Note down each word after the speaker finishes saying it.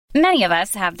Many of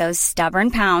us have those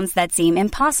stubborn pounds that seem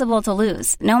impossible to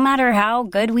lose, no matter how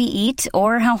good we eat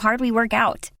or how hard we work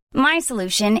out. My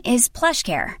solution is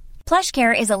PlushCare.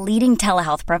 PlushCare is a leading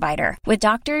telehealth provider with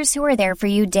doctors who are there for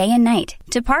you day and night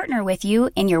to partner with you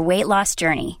in your weight loss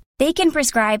journey. They can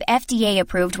prescribe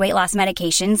FDA-approved weight loss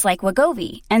medications like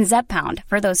Wegovy and Zepbound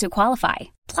for those who qualify.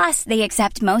 Plus, they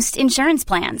accept most insurance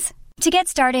plans. To get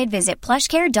started, visit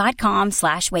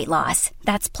plushcare.com/weightloss.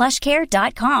 That's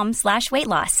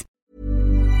plushcare.com/weightloss.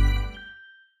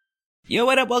 Yo,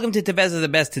 what up? Welcome to Tevez is the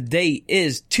Best. Today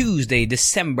is Tuesday,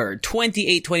 December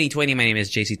 28, 2020. My name is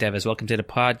JC Tevez. Welcome to the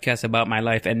podcast about my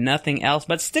life and nothing else,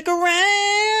 but stick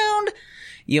around.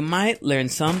 You might learn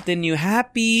something new.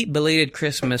 Happy belated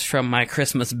Christmas from my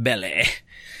Christmas belly.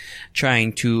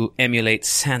 Trying to emulate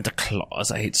Santa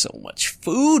Claus. I ate so much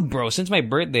food, bro. Since my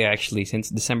birthday, actually, since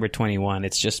December 21,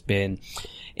 it's just been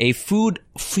a food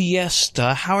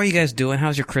fiesta. How are you guys doing?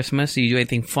 How's your Christmas? Did you do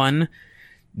anything fun?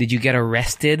 Did you get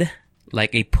arrested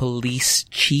like a police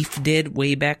chief did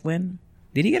way back when?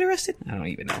 Did he get arrested? I don't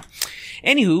even know.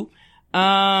 Anywho,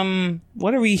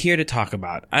 what are we here to talk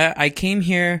about? I came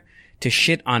here to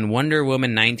shit on Wonder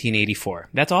Woman 1984.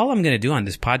 That's all I'm going to do on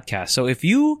this podcast. So if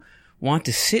you want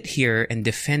to sit here and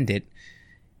defend it,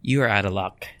 you are out of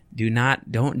luck.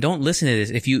 Don't listen to this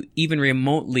if you even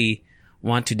remotely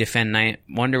want to defend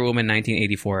Wonder Woman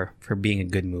 1984 for being a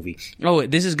good movie. Oh,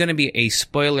 this is going to be a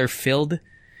spoiler-filled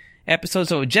episode,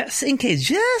 so just in case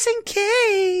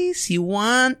you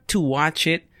want to watch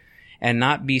it and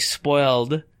not be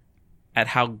spoiled at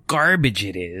how garbage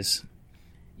it is,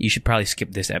 you should probably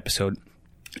skip this episode.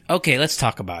 Okay, let's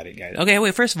talk about it, guys. Okay,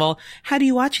 wait, first of all, how do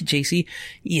you watch it, JC?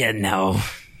 Yeah, no.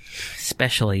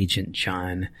 Special Agent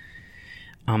John.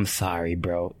 I'm sorry,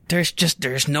 bro. There's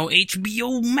no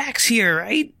HBO Max here,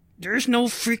 right? There's no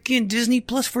freaking Disney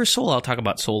Plus for Soul. I'll talk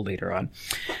about Soul later on.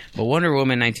 But Wonder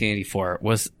Woman 1984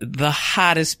 was the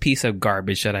hottest piece of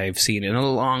garbage that I've seen in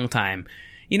a long time.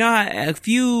 You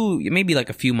know, maybe like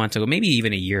a few months ago, maybe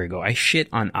even a year ago, I shit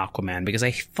on Aquaman because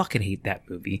I fucking hate that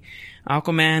movie.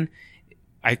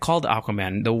 I called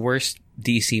Aquaman the worst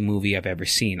DC movie I've ever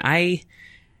seen. I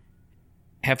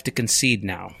have to concede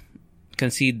now.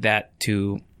 Concede that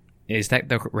to... Is that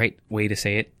the right way to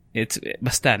say it? It's...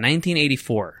 Basta,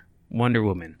 1984, Wonder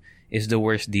Woman, is the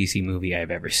worst DC movie I've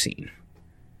ever seen.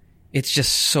 It's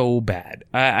just so bad.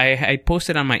 I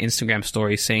posted on my Instagram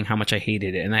story saying how much I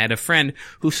hated it, and I had a friend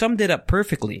who summed it up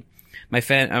perfectly. My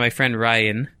friend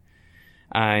Ryan...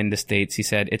 in the States, he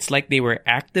said, it's like they were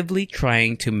actively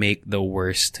trying to make the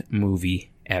worst movie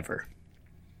ever.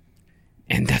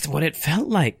 And that's what it felt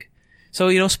like.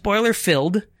 So, spoiler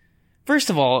filled. First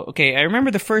of all, okay, I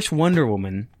remember the first Wonder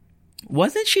Woman.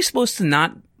 Wasn't she supposed to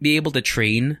not be able to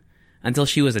train until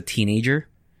she was a teenager?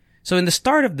 So in the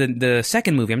start of the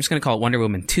second movie, I'm just going to call it Wonder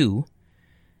Woman 2,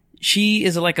 she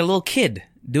is like a little kid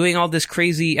doing all this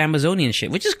crazy Amazonian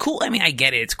shit, which is cool. I mean, I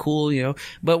get it. It's cool,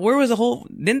 But where was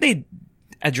didn't they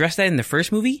address that in the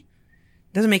first movie?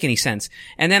 Doesn't make any sense.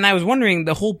 And then I was wondering what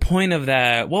was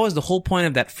the whole point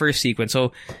of that first sequence?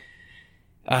 So,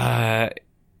 at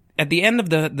the end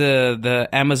of the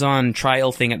Amazon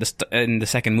trial thing in the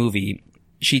second movie,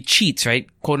 she cheats, right?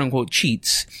 Quote unquote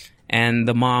cheats. And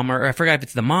the mom, or I forgot if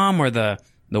it's the mom or the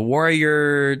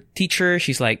warrior teacher,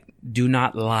 she's like, do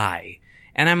not lie.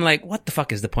 And I'm like, what the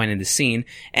fuck is the point of this scene?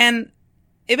 And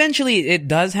eventually, it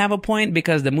does have a point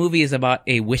because the movie is about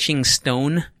a wishing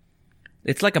stone.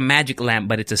 It's like a magic lamp,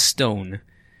 but it's a stone.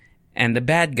 And the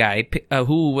bad guy,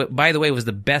 who, by the way, was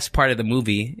the best part of the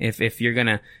movie, if you're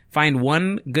gonna find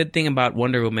one good thing about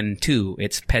Wonder Woman 2,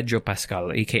 it's Pedro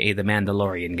Pascal, aka the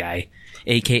Mandalorian guy,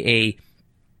 aka,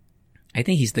 I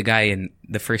think he's the guy in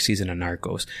the first season of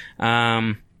Narcos.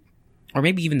 Or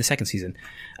maybe even the second season.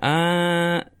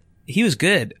 He was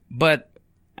good, but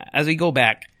as we go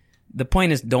back, the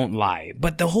point is don't lie.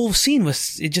 But the whole scene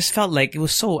it just felt like it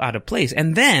was so out of place.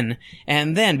 And then,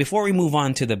 before we move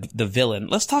on to the villain,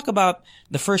 let's talk about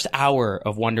the first hour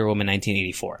of Wonder Woman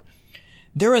 1984.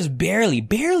 There was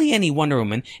barely any Wonder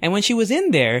Woman. And when she was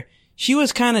in there, she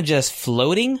was kind of just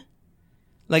floating.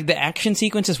 Like the action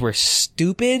sequences were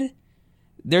stupid.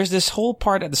 There's this whole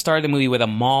part at the start of the movie with a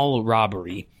mall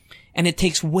robbery. And it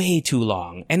takes way too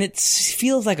long. And it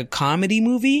feels like a comedy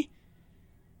movie.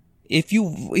 If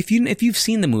you've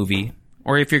seen the movie,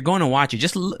 or if you're going to watch it,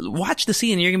 just watch the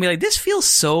scene and you're going to be like, this feels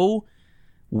so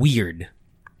weird.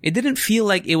 It didn't feel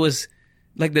like it was,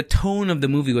 like the tone of the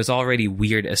movie was already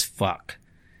weird as fuck.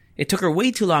 It took her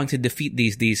way too long to defeat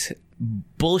these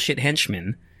bullshit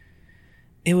henchmen.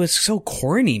 It was so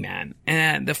corny, man.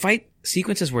 And the fight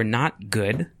sequences were not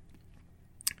good.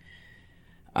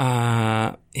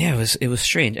 it was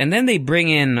strange. And then they bring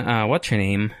in, what's her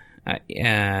name?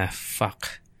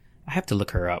 Fuck. I have to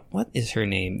look her up. What is her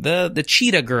name? The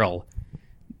cheetah girl.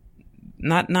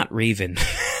 Not Raven.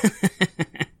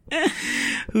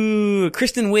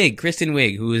 Kristen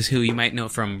Wiig, who you might know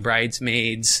from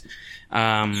Bridesmaids.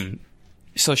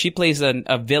 So she plays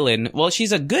a villain. Well,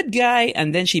 she's a good guy,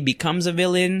 and then she becomes a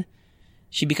villain.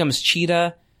 She becomes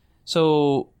Cheetah.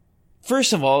 So,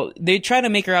 first of all, they try to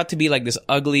make her out to be like this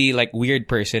ugly, like weird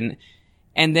person.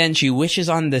 And then she wishes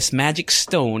on this magic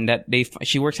stone that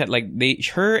she works at, like,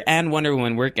 her and Wonder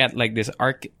Woman work at like this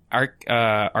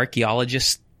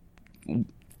archaeologist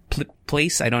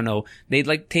place. I don't know. They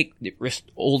like take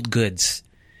old goods.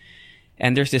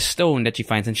 And there's this stone that she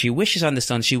finds, and she wishes on the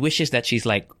stone. She wishes that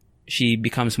she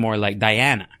becomes more like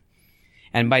Diana.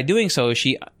 And by doing so,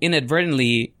 she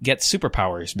inadvertently gets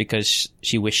superpowers because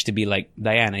she wished to be like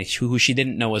Diana, who she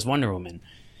didn't know was Wonder Woman.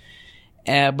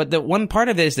 But the one part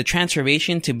of it is the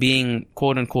transformation to being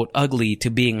quote unquote ugly to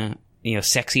being,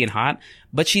 sexy and hot.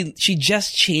 But she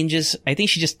just changes. I think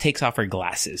she just takes off her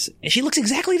glasses and she looks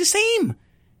exactly the same.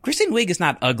 Kristen Wiig is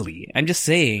not ugly. I'm just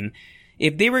saying,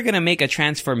 if they were going to make a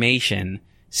transformation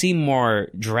seem more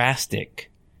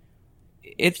drastic,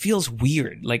 it feels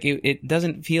weird. Like it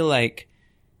doesn't feel like,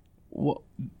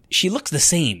 she looks the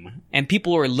same, and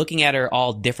people are looking at her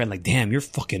all different. Like, damn, you're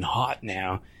fucking hot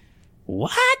now.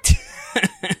 What?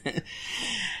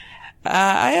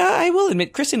 I will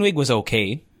admit, Kristen Wiig was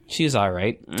okay. She was all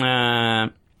right.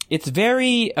 It's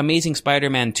very Amazing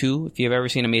Spider-Man 2. If you've ever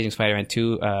seen Amazing Spider-Man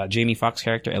 2, Jamie Foxx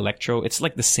character Electro, it's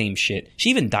like the same shit. She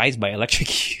even dies by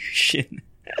electrocution.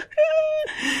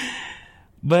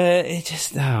 But it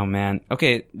just, oh man.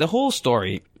 Okay, the whole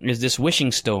story is this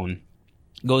wishing stone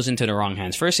goes into the wrong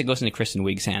hands. First, it goes into Kristen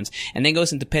Wiig's hands, and then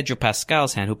goes into Pedro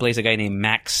Pascal's hand, who plays a guy named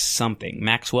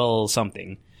Maxwell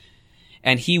something.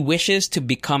 And he wishes to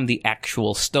become the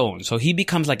actual stone. So he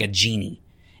becomes like a genie.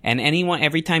 And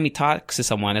every time he talks to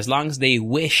someone, as long as they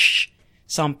wish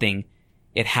something,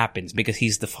 it happens because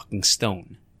he's the fucking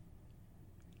stone.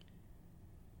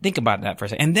 Think about that for a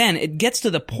second. And then it gets to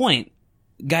the point,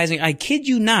 guys, I kid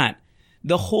you not,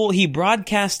 he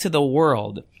broadcasts to the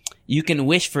world, you can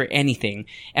wish for anything,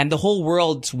 and the whole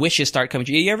world's wishes start coming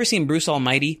true. You ever seen Bruce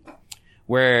Almighty?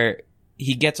 Where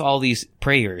he gets all these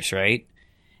prayers, right?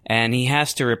 And he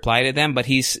has to reply to them, but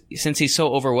since he's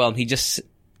so overwhelmed, he just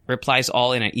replies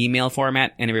all in an email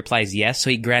format, and he replies yes, so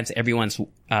he grants everyone's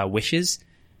wishes.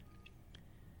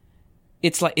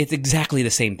 It's exactly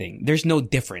the same thing. There's no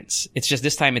difference. It's just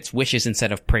this time it's wishes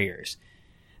instead of prayers.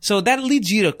 So that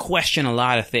leads you to question a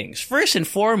lot of things. First and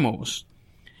foremost,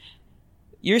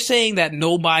 you're saying that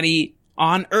nobody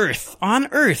on Earth,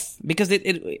 because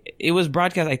it was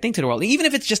broadcast, I think, to the world, even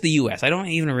if it's just the US, I don't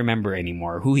even remember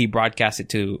anymore who he broadcast it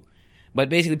to, but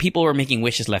basically people were making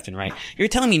wishes left and right. You're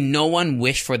telling me no one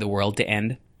wished for the world to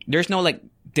end? There's no like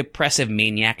depressive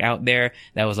maniac out there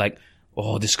that was like,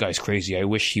 oh, this guy's crazy, I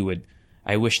wish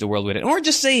the world would end. Or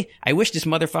just say, I wish this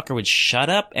motherfucker would shut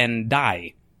up and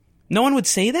die. No one would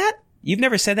say that? You've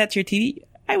never said that to your TV?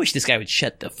 I wish this guy would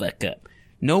shut the fuck up.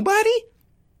 Nobody?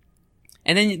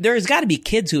 And then there's got to be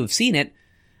kids who have seen it.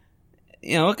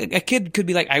 A kid could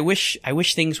be like, I wish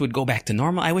things would go back to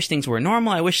normal. I wish things were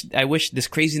normal. I wish this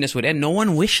craziness would end. No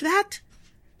one wished that?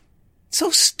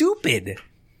 So stupid.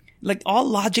 Like, all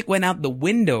logic went out the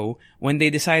window when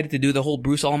they decided to do the whole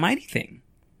Bruce Almighty thing.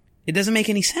 It doesn't make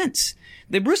any sense.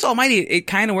 The Bruce Almighty, it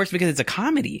kind of works because it's a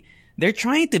comedy. They're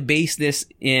trying to base this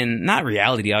in, not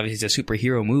reality, obviously it's a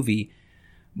superhero movie,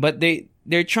 but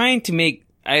they're trying to make,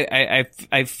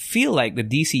 I feel like the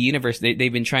DC universe,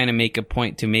 they've been trying to make a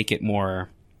point to make it more,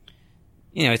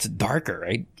 it's darker,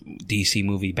 right? DC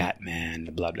movie, Batman,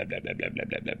 blah, blah, blah, blah, blah, blah,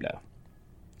 blah, blah, blah.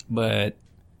 But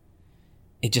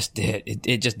it just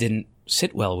didn't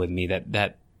sit well with me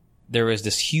that there was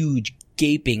this huge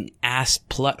gaping ass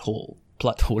plot hole,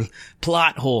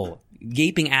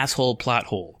 gaping asshole plot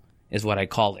hole is what I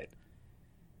call it.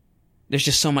 There's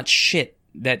just so much shit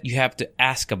that you have to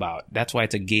ask about. That's why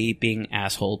it's a gaping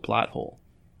asshole plot hole.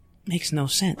 Makes no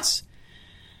sense.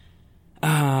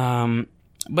 But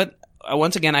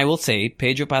once again, I will say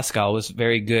Pedro Pascal was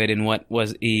very good in what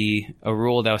was a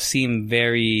role that seemed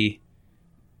very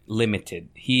limited.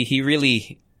 He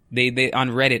really, they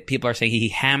on Reddit, people are saying he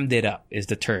hammed it up is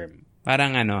the term.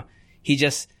 Parang he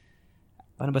just,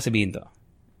 paano ba sabihin to?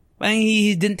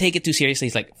 He didn't take it too seriously.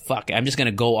 He's like, fuck, I'm just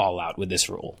gonna go all out with this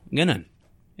role. Ganun.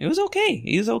 It was okay.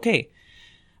 He was okay.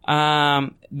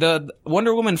 The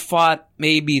Wonder Woman fought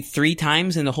maybe 3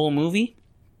 times in the whole movie.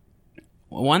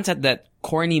 Once at that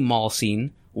corny mall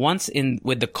scene. Once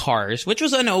with the cars, which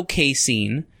was an okay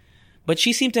scene. But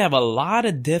she seemed to have a lot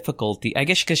of difficulty. I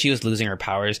guess because she was losing her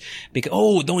powers.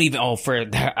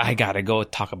 I gotta go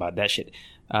talk about that shit.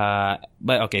 But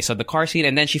okay, so the car scene,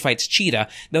 and then she fights Cheetah.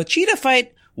 The Cheetah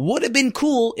fight would have been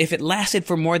cool if it lasted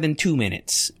for more than 2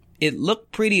 minutes. It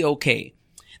looked pretty okay.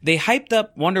 They hyped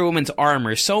up Wonder Woman's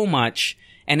armor so much,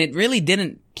 and it really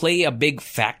didn't play a big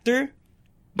factor.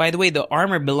 By the way, the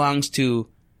armor belongs to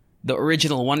the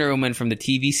original Wonder Woman from the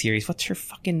TV series. What's her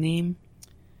fucking name?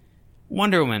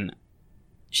 Wonder Woman.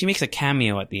 She makes a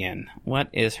cameo at the end. What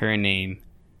is her name?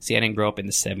 See, I didn't grow up in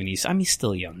the 70s. I'm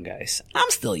still young, guys. I'm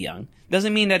still young.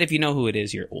 Doesn't mean that if you know who it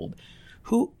is, you're old.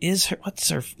 Who is her? What's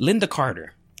her? Lynda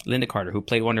Carter. Lynda Carter, who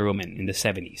played Wonder Woman in the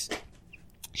 70s.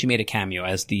 She made a cameo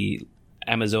as the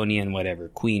Amazonian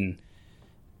queen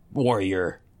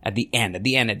warrior at the end. So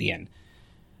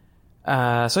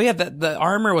yeah, the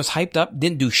armor was hyped up,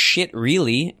 didn't do shit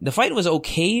really. The fight was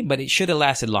okay, but it should have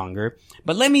lasted longer.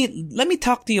 But let me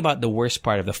talk to you about the worst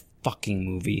part of the fucking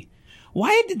movie.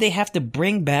 Why did they have to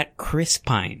bring back Chris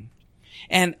Pine?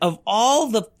 And of all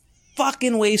the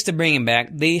fucking ways to bring him back,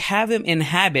 they have him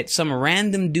inhabit some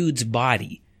random dude's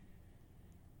body.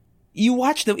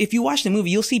 If you watch the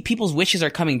movie, you'll see people's wishes are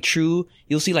coming true.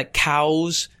 You'll see like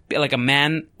cows, like a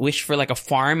man wished for like a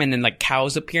farm, and then like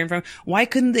cows appear in front. Why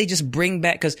couldn't they just bring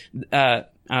back? Because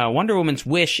Wonder Woman's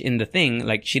wish in the thing,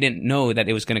 like she didn't know that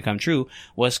it was going to come true,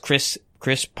 was Chris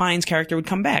Pine's character would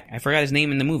come back. I forgot his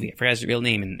name in the movie. I forgot his real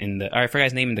name I forgot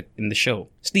his name in the show.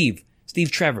 Steve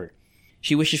Trevor.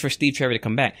 She wishes for Steve Trevor to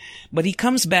come back, but he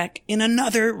comes back in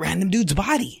another random dude's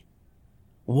body.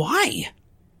 Why?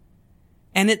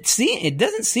 And it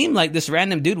doesn't seem like this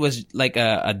random dude was like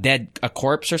a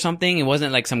corpse or something. It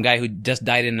wasn't like some guy who just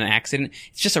died in an accident.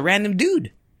 It's just a random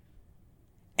dude.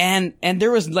 And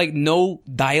there was like no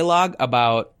dialogue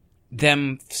about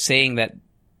them saying that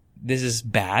this is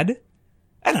bad.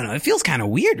 I don't know. It feels kind of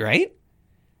weird, right?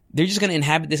 They're just going to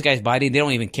inhabit this guy's body. They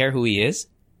don't even care who he is.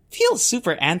 Feels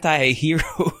super anti-hero.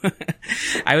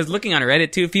 I was looking on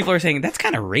Reddit too. People are saying that's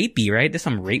kind of rapey, right? There's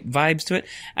some rape vibes to it.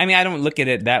 I mean, I don't look at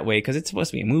it that way because it's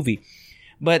supposed to be a movie.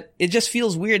 But it just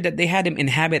feels weird that they had him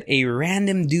inhabit a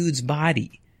random dude's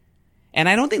body. And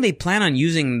I don't think they plan on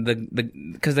using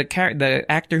because the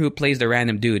actor who plays the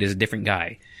random dude is a different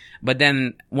guy. But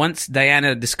then once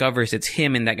Diana discovers it's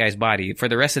him in that guy's body, for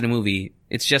the rest of the movie,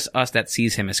 it's just us that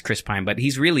sees him as Chris Pine, but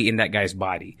he's really in that guy's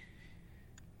body.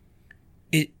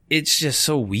 It's just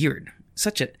so weird.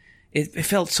 It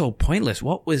felt so pointless.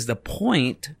 What was the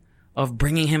point of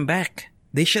bringing him back?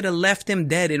 They should have left him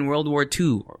dead in World War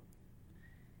II.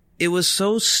 It was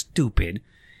so stupid.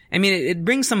 I mean, it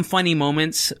brings some funny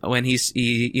moments when cause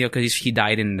he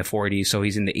died in the 40s, so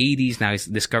he's in the 80s, now he's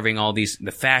discovering all the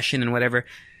fashion and whatever.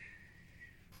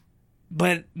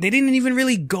 But they didn't even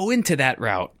really go into that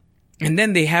route. And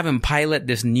then they have him pilot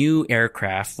this new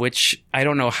aircraft, which I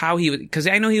don't know how because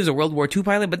I know he was a World War II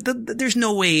pilot, but there's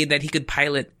no way that he could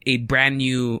pilot a brand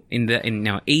new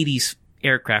 80s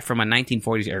aircraft from a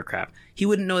 1940s aircraft. He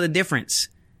wouldn't know the difference.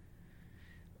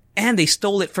 And they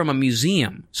stole it from a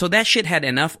museum. So that shit had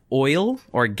enough oil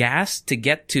or gas to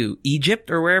get to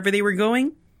Egypt or wherever they were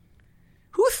going.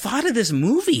 Who thought of this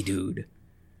movie, dude?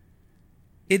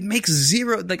 It makes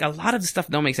zero, like a lot of the stuff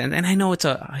don't make sense. And I know it's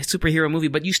a superhero movie,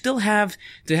 but you still have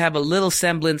to have a little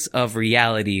semblance of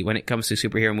reality when it comes to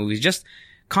superhero movies. Just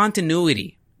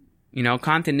continuity.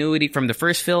 Continuity from the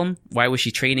first film. Why was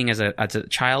she training as a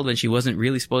child when she wasn't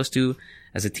really supposed to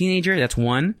as a teenager? That's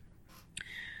one.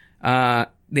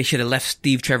 They should have left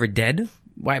Steve Trevor dead.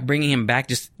 Why bringing him back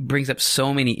just brings up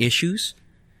so many issues.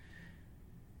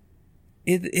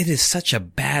 It is such a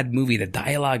bad movie. The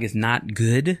dialogue is not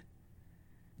good.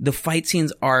 The fight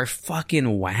scenes are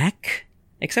fucking whack.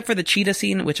 Except for the cheetah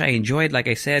scene, which I enjoyed, like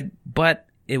I said, but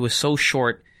it was so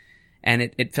short and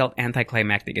it felt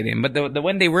anticlimactic at the end. But the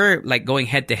when they were like going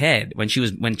head to head, when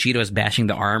Cheetah was bashing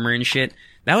the armor and shit,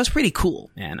 that was pretty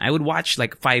cool, man. I would watch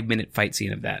like 5-minute fight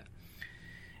scene of that.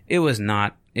 It was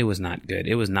not good.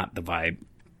 It was not the vibe.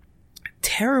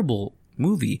 Terrible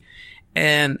movie.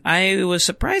 And I was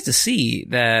surprised to see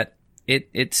that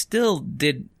it still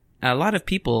did. A lot of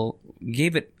people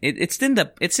gave it's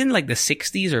in like the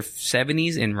 60s or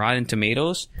 70s in Rotten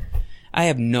Tomatoes. I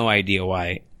have no idea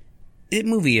why. This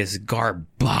movie is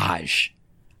garbage.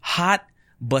 Hot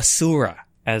basura,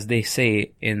 as they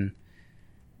say in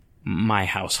my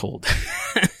household.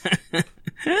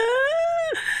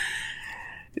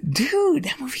 Dude,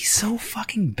 that movie's so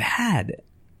fucking bad.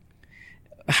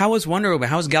 How was Wonder Woman?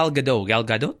 How was Gal Gadot? Gal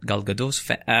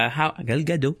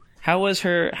Gadot. How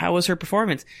was her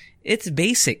performance? It's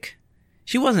basic.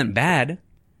 She wasn't bad.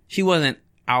 She wasn't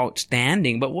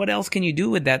outstanding, but what else can you do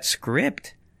with that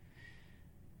script?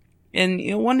 And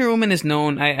Wonder Woman is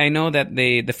known. I know that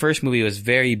the first movie was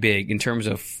very big in terms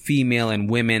of female and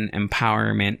women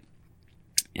empowerment,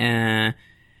 and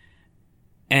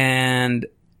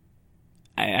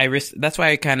that's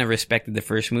why I kind of respected the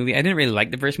first movie. I didn't really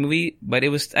like the first movie, but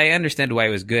I understand why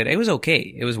it was good. It was okay.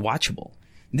 It was watchable.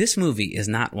 This movie is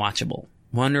not watchable.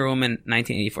 Wonder Woman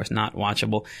 1984 is not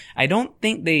watchable. I don't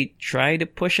think they try to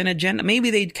push an agenda. Maybe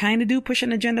they kind of do push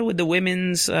an agenda with the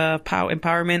women's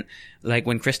empowerment, like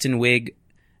when Kristen Wiig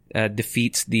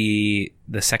defeats the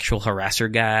sexual harasser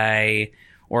guy,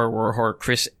 or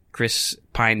Chris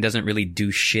Pine doesn't really do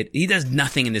shit. He does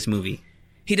nothing in this movie.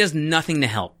 He does nothing to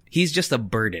help. He's just a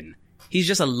burden. He's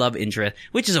just a love interest,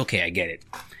 which is okay. I get it,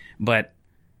 but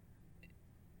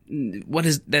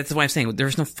that's why I'm saying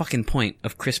there's no fucking point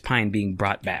of Chris Pine being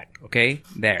brought back. Okay?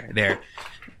 There.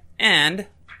 And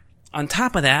on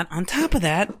top of that,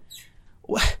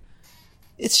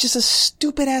 it's just a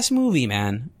stupid ass movie,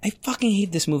 man. I fucking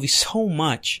hate this movie so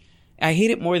much. I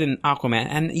hate it more than Aquaman,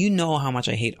 and you know how much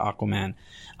I hate Aquaman.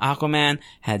 Aquaman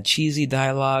had cheesy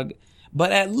dialogue,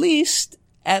 but at least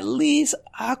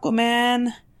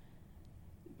Aquaman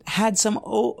had some,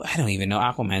 I don't even know.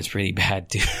 Aquaman's pretty bad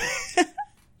too.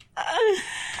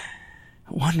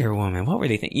 Wonder Woman, what were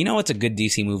they thinking? You know, it's a good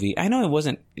DC movie. I know it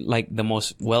wasn't like the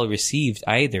most well received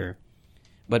either,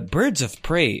 but Birds of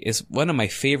Prey is one of my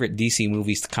favorite DC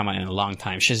movies to come out in a long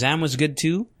time. Shazam was good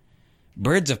too.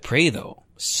 Birds of Prey though,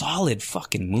 solid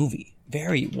fucking movie.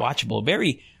 Very watchable,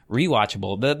 very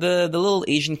rewatchable. The little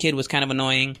Asian kid was kind of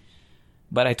annoying,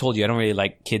 but I told you I don't really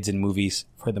like kids in movies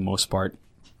for the most part.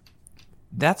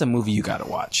 That's a movie you gotta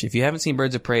watch. If you haven't seen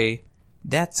Birds of Prey,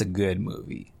 that's a good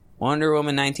movie. Wonder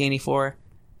Woman 1984,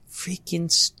 freaking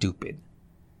stupid.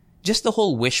 Just the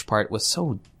whole Wish part was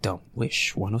so dumb.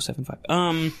 Wish 1075.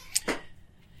 I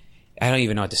don't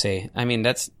even know what to say. I mean,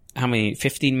 that's how many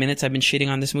 15 minutes I've been shitting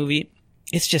on this movie.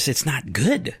 It's not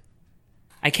good.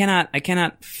 I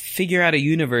cannot figure out a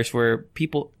universe where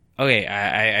people. Okay,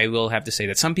 I will have to say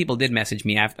that some people did message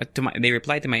me after they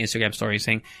replied to my Instagram story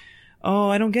saying, "Oh,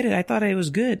 I don't get it. I thought it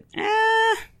was good."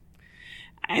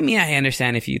 I mean, I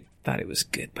understand if you thought it was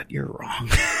good, but you're wrong.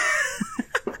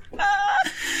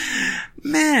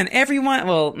 Man, everyone,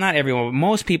 well, not everyone, but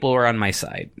most people were on my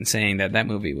side saying that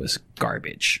movie was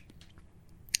garbage.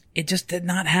 It just did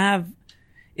not have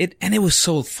it, and it was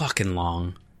so fucking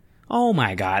long. Oh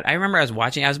my God. I remember I was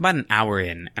about an hour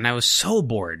in, and I was so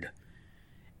bored.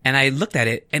 And I looked at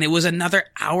it, and it was another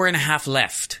hour and a half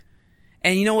left.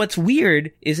 And you know what's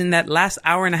weird is in that last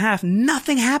hour and a half,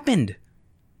 nothing happened.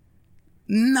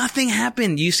 Nothing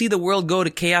happened. You see the world go to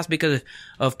chaos because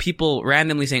of people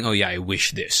randomly saying, "Oh yeah, I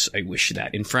wish this, I wish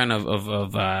that," in front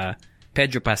of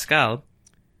Pedro Pascal.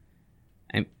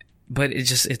 But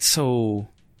it's so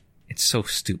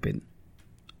stupid.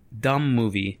 Dumb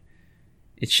movie.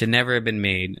 It should never have been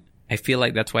made. I feel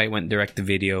like that's why it went direct to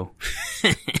video.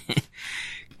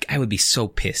 I would be so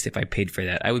pissed if I paid for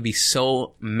that. I would be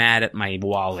so mad at my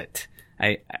wallet.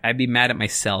 I'd be mad at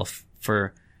myself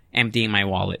for emptying my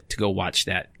wallet to go watch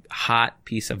that hot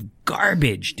piece of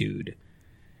garbage, dude.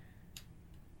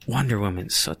 Wonder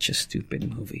Woman's such a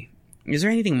stupid movie. Is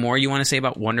there anything more you want to say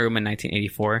about Wonder Woman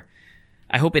 1984?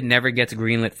 I hope it never gets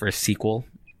greenlit for a sequel.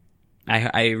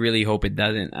 I really hope it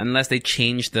doesn't, unless they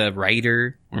change the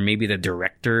writer or maybe the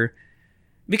director,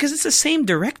 because it's the same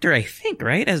director, I think,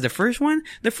 right, as the first one.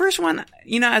 The first one,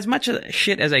 as much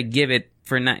shit as I give it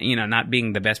for not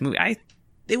being the best movie,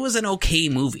 it was an okay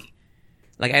movie.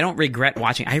 Like, I don't regret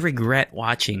watching. I regret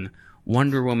watching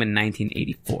Wonder Woman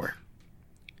 1984.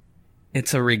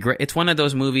 It's a regret. It's one of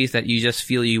those movies that you just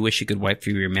feel you wish you could wipe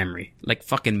through your memory. Like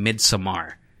fucking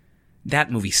Midsommar.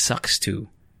 That movie sucks too.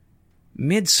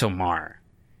 Midsommar.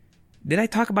 Did I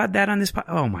talk about that on this podcast?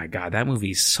 Oh my God, that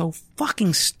movie is so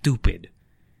fucking stupid.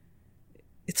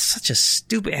 It's such a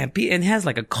stupid, and has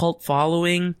like a cult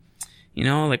following.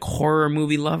 Like horror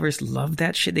movie lovers love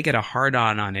that shit. They get a hard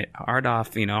on it. Hard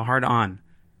on.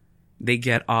 They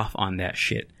get off on that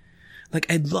shit. Like,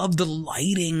 I love the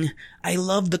lighting. I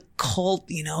love the cult,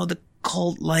 the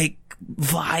cult-like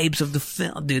vibes of the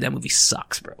film. Dude, that movie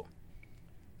sucks, bro.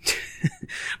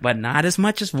 But not as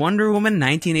much as Wonder Woman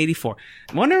 1984.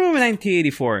 Wonder Woman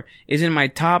 1984 is in my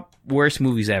top worst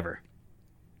movies ever.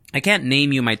 I can't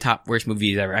name you my top worst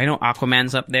movies ever. I know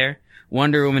Aquaman's up there.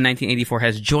 Wonder Woman 1984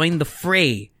 has joined the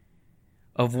fray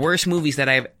of worst movies that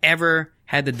I've ever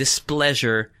had the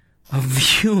displeasure of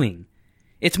viewing.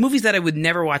 It's movies that I would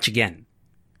never watch again.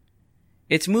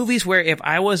 It's movies where if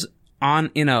I was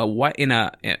in a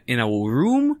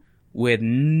room with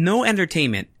no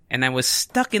entertainment and I was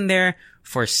stuck in there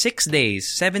for 6 days,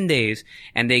 7 days,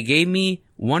 and they gave me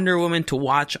Wonder Woman to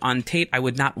watch on tape. I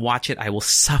would not watch it. I will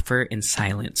suffer in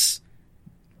silence.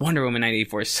 Wonder Woman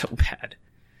 1984 is so bad.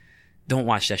 Don't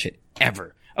watch that shit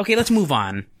ever. Okay, let's move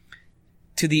on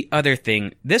to the other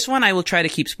thing. This one I will try to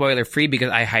keep spoiler free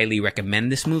because I highly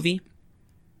recommend this movie.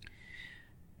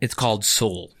 It's called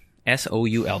Soul. Soul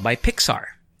by Pixar.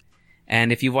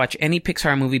 And if you watch any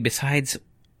Pixar movie besides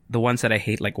the ones that I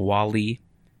hate, like WALL-E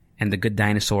and The Good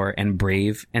Dinosaur and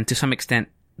Brave, and to some extent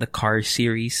the Cars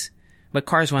series, but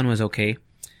Cars 1 was okay.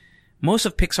 Most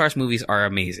of Pixar's movies are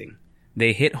amazing.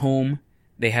 They hit home.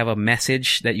 They have a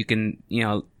message that you can,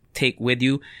 take with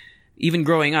you. Even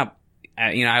growing up,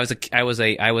 I was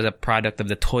a product of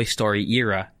the Toy Story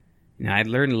era. I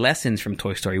learned lessons from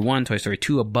Toy Story 1, Toy Story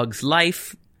 2, A Bug's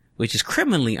Life, which is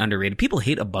criminally underrated. People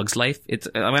hate A Bug's Life. It's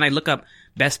when I look up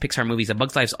best Pixar movies, A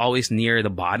Bug's Life's always near the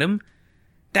bottom.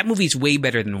 That movie's way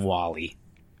better than WALL-E.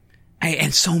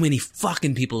 And so many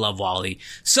fucking people love WALL-E.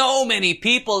 So many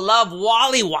people love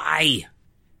WALL-E. Why?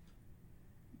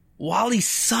 WALL-E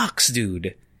sucks,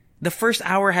 dude. The first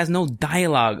hour has no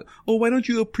dialogue. Oh, why don't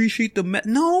you appreciate the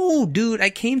No, dude, I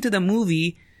came to the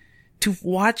movie to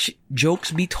watch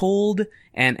jokes be told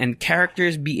and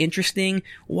characters be interesting.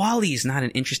 WALL-E's not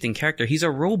an interesting character. He's a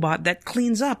robot that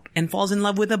cleans up and falls in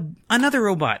love with another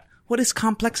robot. What is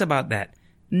complex about that?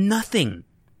 Nothing.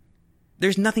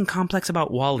 There's nothing complex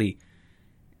about WALL-E.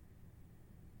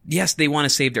 Yes, they want to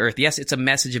save the Earth. Yes, it's a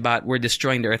message about we're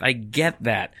destroying the Earth. I get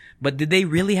that. But did they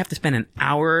really have to spend an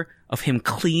hour of him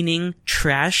cleaning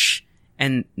trash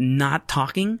and not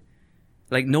talking?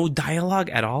 Like no dialogue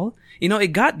at all?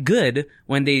 It got good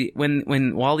when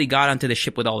WALL-E got onto the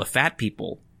ship with all the fat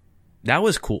people. That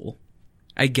was cool.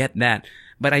 I get that.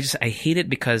 But I hate it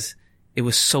because it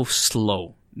was so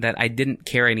slow that I didn't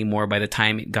care anymore by the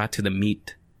time it got to the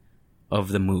meat of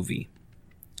the movie.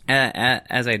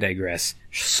 As I digress,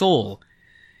 Soul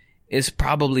is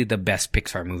probably the best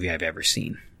Pixar movie I've ever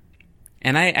seen.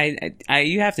 And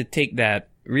you have to take that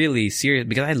really serious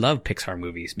because I love Pixar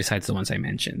movies besides the ones I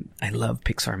mentioned. I love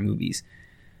Pixar movies.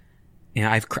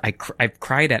 I've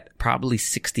cried at probably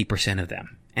 60% of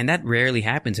them. And that rarely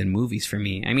happens in movies for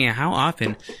me. I mean, how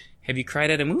often have you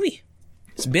cried at a movie?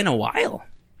 It's been a while.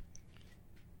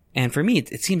 And for me,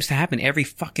 it seems to happen every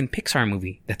fucking Pixar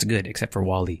movie that's good, except for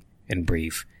WALL-E and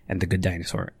Brave and The Good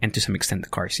Dinosaur, and to some extent the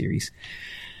Cars series.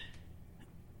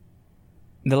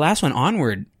 The last one,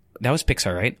 Onward, that was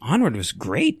Pixar, right? Onward was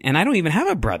great, and I don't even have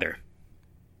a brother.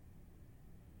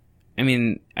 I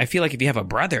mean, I feel like if you have a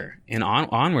brother, and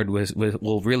Onward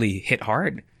will really hit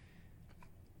hard.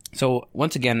 So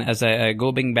once again, as I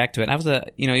go back to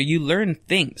it, you learn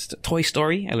things. Toy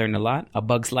Story, I learned a lot. A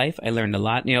Bug's Life, I learned a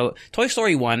lot. Toy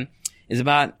Story 1 is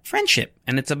about friendship,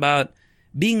 and it's about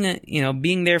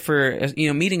being there for,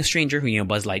 meeting a stranger who,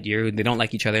 Buzz Lightyear, who they don't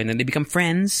like each other, and then they become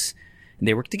friends, and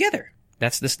they work together.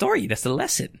 That's the story. That's the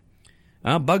lesson.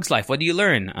 Bug's Life, what do you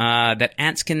learn? That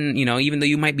ants can, even though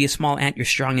you might be a small ant, you're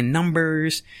strong in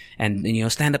numbers, and,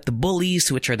 stand up to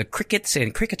bullies, which are the crickets,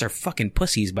 and crickets are fucking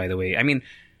pussies, by the way. I mean,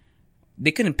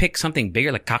 they couldn't pick something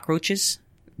bigger like cockroaches?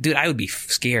 Dude, I would be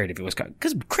scared if it was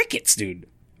because crickets, dude.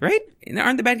 Right?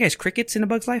 Aren't the bad guys crickets in A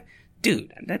Bug's Life?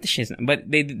 Dude, that shit's not, but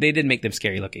they did make them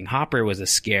scary looking. Hopper was a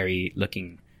scary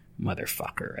looking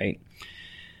motherfucker, right?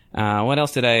 What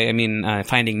else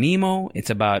Finding Nemo, it's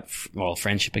about,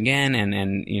 friendship again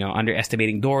and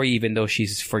underestimating Dory, even though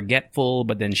she's forgetful,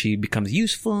 but then she becomes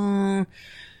useful.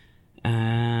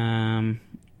 So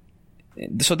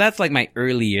that's like my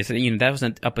early years. That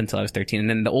wasn't up until I was 13. And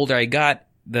then the older I got,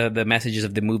 the messages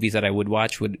of the movies that I would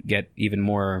watch would get even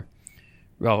more.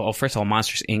 Well, first of all,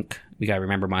 Monsters, Inc. We gotta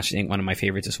remember Monsters, Inc., one of my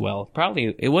favorites as well.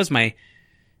 Probably, it was my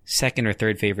second or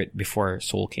third favorite before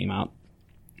Soul came out.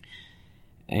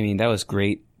 I mean, that was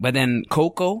great. But then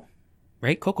Coco,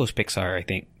 right? Coco's Pixar, I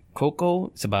think.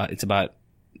 Coco, it's about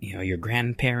your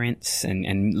grandparents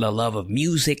and the love of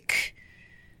music,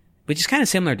 which is kind of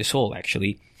similar to Soul,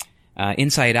 actually.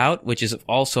 Inside Out, which is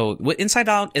also... Inside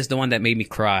Out is the one that made me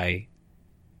cry,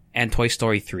 and Toy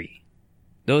Story 3.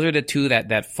 Those are the two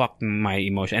that fucked my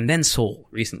emotion. And then Soul,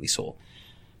 recently Soul.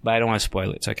 But I don't want to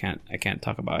spoil it, so I can't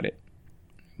talk about it.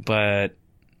 But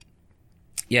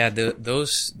yeah,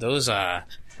 those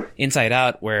Inside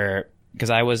Out were, because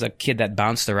I was a kid that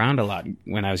bounced around a lot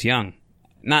when I was young.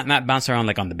 Not bounced around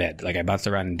like on the bed. Like I bounced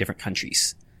around in different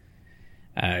countries.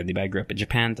 I grew up in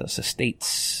Japan, to the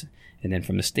States, and then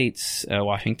from the States,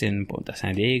 Washington, to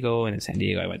San Diego, and in San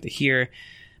Diego I went to here.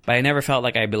 But I never felt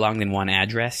like I belonged in one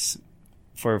address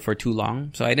for too long.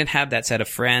 So I didn't have that set of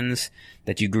friends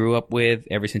that you grew up with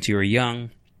ever since you were young.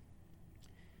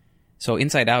 So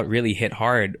Inside Out really hit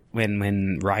hard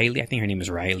when Riley, I think her name is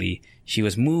Riley, she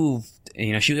was moved,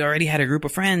 she already had a group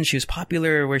of friends, she was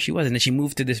popular where she was, and then she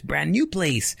moved to this brand new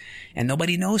place, and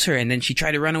nobody knows her, and then she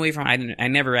tried to run away from, I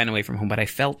never ran away from home, but I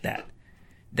felt that.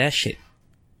 That shit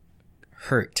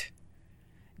hurt.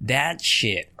 That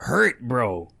shit hurt,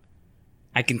 bro.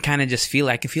 I can kind of just feel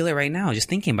it. I can feel it right now, just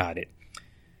thinking about it.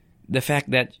 The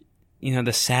fact that,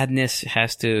 the sadness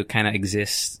has to kind of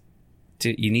exist.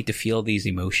 You need to feel these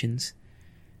emotions.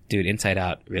 Dude, Inside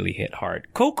Out really hit hard.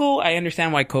 Coco, I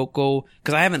understand why Coco,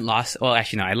 because I haven't lost, well,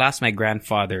 actually no, I lost my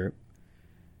grandfather,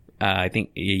 I think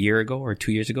a year ago or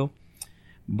 2 years ago.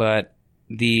 But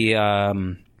the,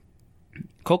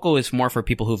 Coco is more for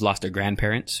people who've lost their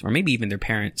grandparents, or maybe even their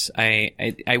parents.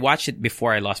 I watched it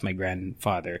before I lost my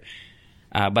grandfather.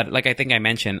 But like I think I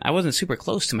mentioned, I wasn't super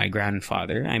close to my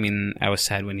grandfather. I mean, I was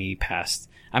sad when he passed.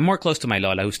 I'm more close to my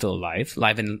Lola, who's still alive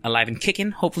and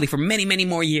kicking, hopefully for many, many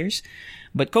more years.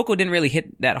 But Coco didn't really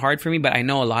hit that hard for me, but I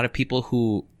know a lot of people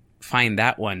who find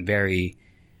that one very,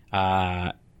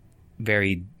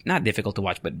 very, not difficult to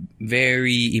watch, but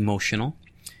very emotional.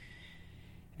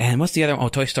 And what's the other one? Oh,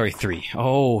 Toy Story 3.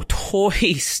 Oh,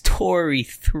 Toy Story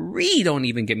 3. Don't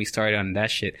even get me started on that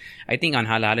shit. I think on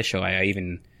Halala Show, I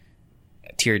even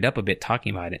teared up a bit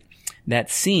talking about it.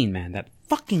 That scene, man, that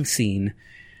fucking scene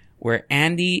where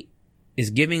Andy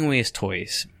is giving away his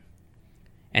toys,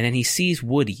 and then he sees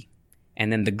Woody,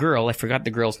 and then the girl, I forgot the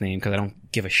girl's name because I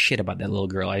don't give a shit about that little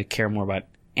girl. I care more about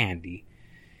Andy.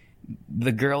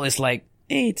 The girl is like,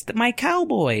 hey, it's my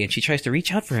cowboy, and she tries to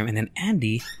reach out for him, and then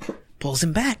Andy pulls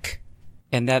him back.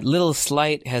 And that little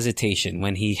slight hesitation,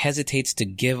 when he hesitates to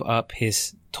give up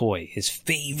his toy, his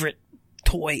favorite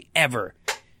toy ever,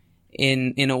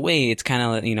 in a way, it's kind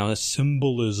of, a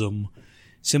symbolism.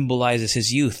 Symbolizes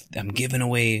his youth. I'm giving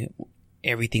away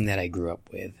everything that I grew up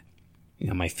with.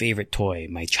 My favorite toy,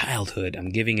 my childhood. I'm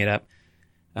giving it up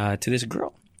to this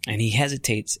girl. And he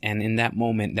hesitates. And in that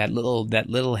moment, that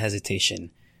little hesitation,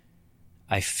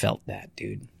 I felt that,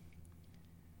 dude.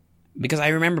 Because I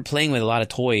remember playing with a lot of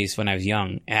toys when I was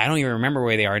young. And I don't even remember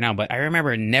where they are now, but I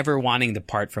remember never wanting to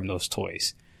part from those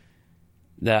toys.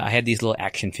 I had these little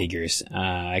action figures.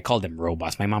 I called them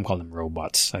robots. My mom called them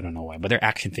robots. I don't know why, but they're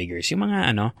action figures. Yung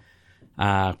mga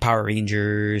Power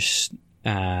Rangers.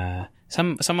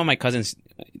 Some of my cousins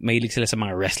mahilig sila sa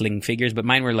mga wrestling figures, but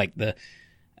mine were like the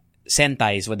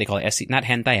Sentai is what they call it. Not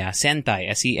hentai, Sentai,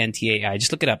 Sentai.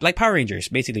 Just look it up. Like Power Rangers,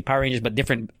 basically Power Rangers, but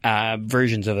different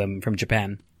versions of them from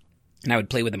Japan. And I would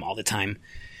play with them all the time.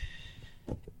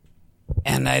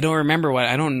 And I don't remember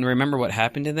what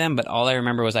happened to them, but all I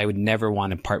remember was I would never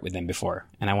want to part with them before,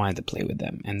 and I wanted to play with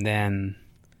them. And then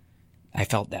I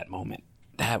felt that moment.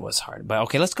 That was hard. But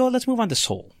okay, let's move on to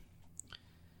Soul.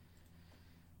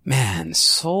 Man,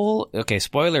 Soul, okay,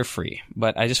 spoiler free,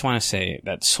 but I just want to say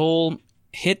that Soul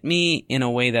hit me in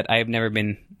a way that I've never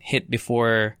been hit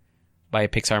before by a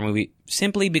Pixar movie,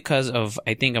 simply because of,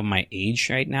 I think, of my age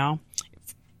right now.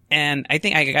 And I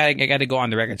think I got to go on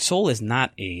the record. Soul is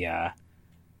not a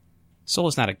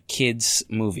kid's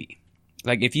movie.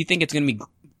 Like, if you think it's going to be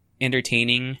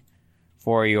entertaining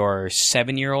for your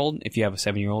 7-year-old, if you have a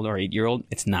 7-year-old or 8-year-old,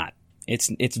 it's not. It's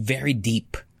very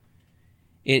deep.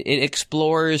 It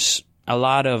explores a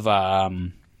lot of,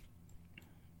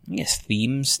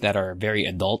 themes that are very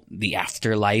adult. The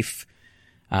afterlife,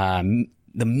 the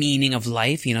meaning of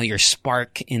life, your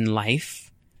spark in life.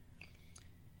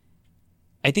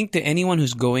 I think to anyone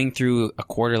who's going through a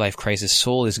quarter-life crisis,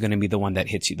 Soul is going to be the one that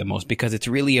hits you the most, because it's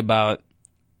really about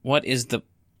what is the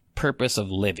purpose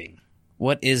of living?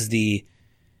 What is the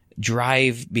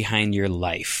drive behind your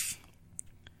life?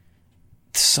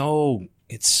 It's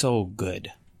so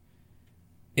good.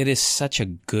 It is such a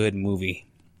good movie.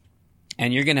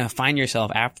 And you're going to find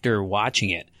yourself, after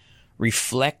watching it,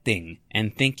 reflecting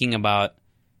and thinking about,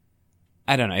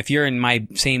 I don't know, if you're in my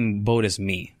same boat as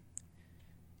me,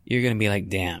 you're going to be like,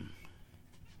 damn,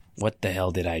 what the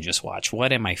hell did I just watch?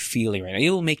 What am I feeling right now?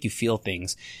 It will make you feel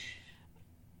things.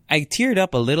 I teared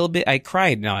up a little bit. I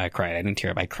cried. No, I didn't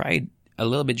tear up. I cried a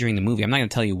little bit during the movie. I'm not going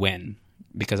to tell you when,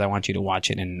 because I want you to watch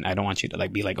it, and I don't want you to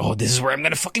be like, oh, this is where I'm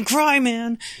going to fucking cry,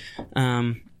 man.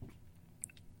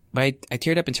 But I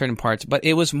teared up in certain parts, but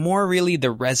it was more really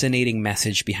the resonating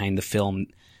message behind the film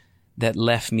that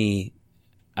left me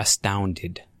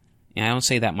astounded. And I don't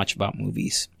say that much about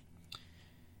movies.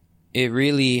 It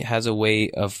really has a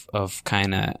way of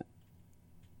kind of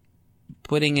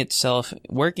working itself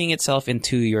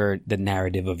into the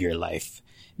narrative of your life.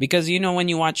 Because, when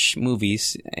you watch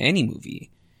movies, any movie,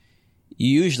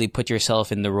 you usually put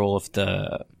yourself in the role of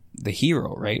the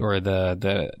hero, right? Or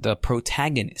the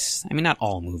protagonist. I mean, not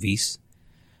all movies,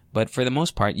 but for the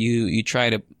most part, you try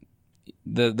to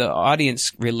the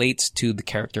audience relates to the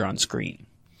character on screen,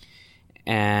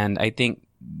 and I think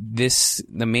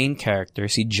the main character,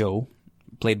 Joe,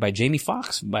 played by Jamie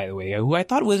Foxx, by the way, who I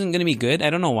thought wasn't going to be good. I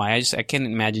don't know why. I can't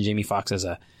imagine Jamie Foxx as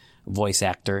a voice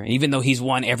actor, even though he's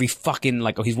won every fucking,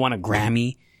 he's won a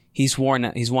Grammy, he's won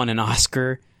an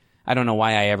Oscar. I don't know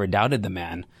why I ever doubted the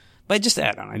man, but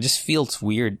I don't know. It just feels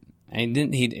weird. It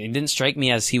didn't strike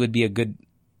me as he would be a good,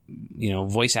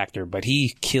 voice actor, but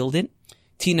he killed it.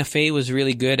 Tina Fey was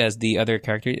really good as the other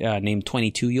character, named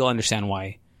 22. You'll understand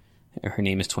why her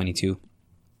name is 22.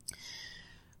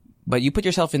 But you put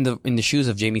yourself in the shoes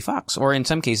of Jamie Foxx, or in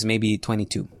some cases maybe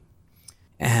 22,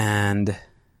 and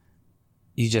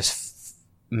you just,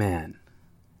 man,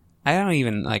 I don't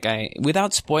even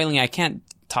without spoiling. I can't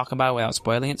talk about it without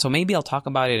spoiling it. So maybe I'll talk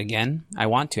about it again. I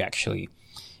want to actually.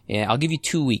 Yeah, I'll give you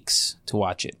 2 weeks to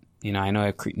watch it. I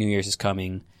know New Year's is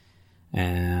coming,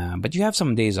 but you have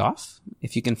some days off.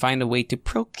 If you can find a way to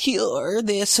procure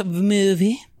this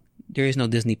movie, there is no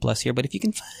Disney Plus here, but if you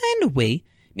can find a way.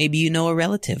 Maybe you know a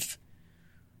relative.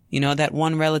 That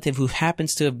one relative who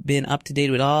happens to have been up to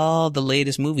date with all the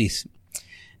latest movies.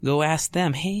 Go ask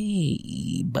them,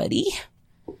 hey, buddy,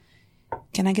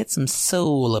 can I get some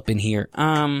soul up in here?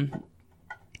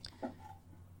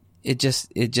 It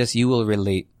just, you will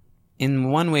relate. In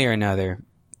one way or another,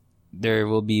 there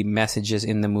will be messages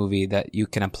in the movie that you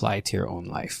can apply to your own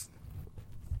life.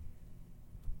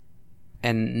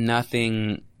 And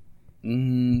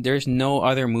there's no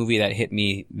other movie that hit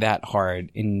me that hard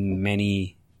in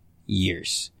many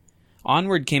years.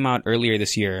 Onward came out earlier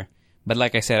this year, but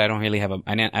like I said, I don't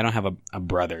have a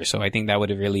brother, so I think that would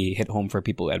have really hit home for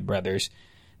people who had brothers.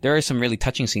 There are some really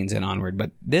touching scenes in Onward, but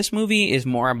this movie is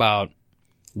more about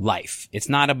life. It's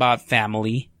not about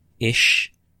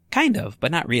family-ish, kind of, but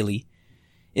not really.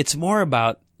 It's more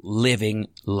about living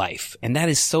life, and that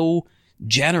is so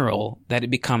general that it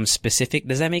becomes specific.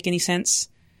 Does that make any sense?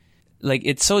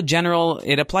 It's so general,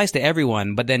 it applies to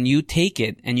everyone, but then you take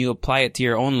it and you apply it to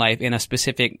your own life in a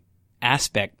specific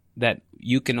aspect that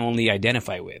you can only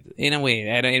identify with. In a way,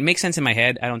 it makes sense in my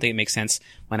head. I don't think it makes sense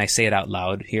when I say it out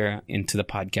loud here into the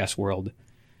podcast world.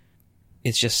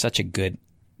 It's just such a good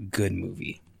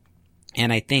movie.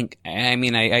 And I think, I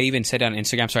even said on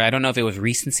Instagram, sorry, I don't know if it was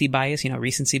recency bias,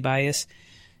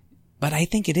 but I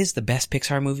think it is the best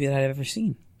Pixar movie that I've ever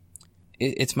seen.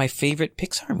 It's my favorite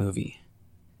Pixar movie.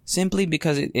 Simply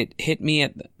because it hit me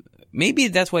maybe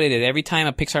that's what it is. Every time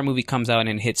a Pixar movie comes out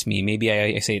and it hits me, maybe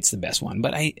I say it's the best one,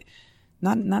 but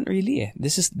not really.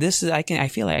 This is, I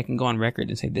feel like I can go on record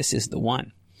and say this is the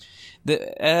one.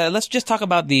 Let's just talk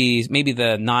about maybe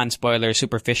the non-spoiler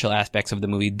superficial aspects of the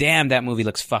movie. Damn, that movie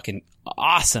looks fucking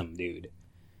awesome, dude.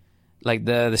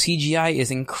 The CGI is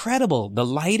incredible. The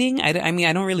lighting, I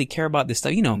don't really care about this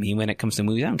stuff. You know me, when it comes to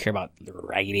movies, I don't care about the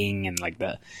writing and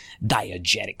the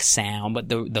diegetic sound, but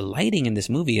the lighting in this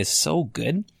movie is so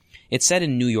good. It's set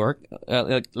in New York,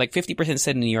 50%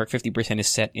 set in New York, 50% is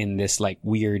set in this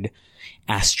weird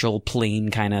astral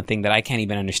plane kind of thing that I can't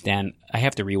even understand. I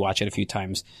have to rewatch it a few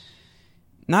times.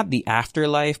 Not the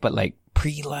afterlife, but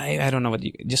pre-life. I don't know what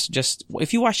just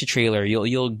if you watch the trailer,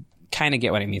 you'll kind of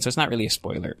get what I mean. So it's not really a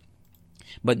spoiler.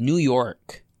 But New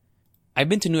York, I've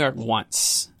been to New York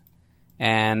once,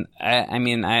 and I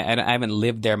haven't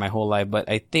lived there my whole life, but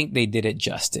I think they did it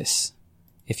justice.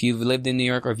 If you've lived in New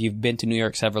York or if you've been to New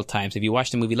York several times, if you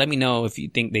watched the movie, let me know if you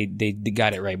think they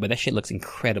got it right. But that shit looks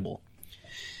incredible.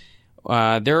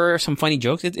 There are some funny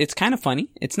jokes. It's kind of funny.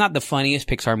 It's not the funniest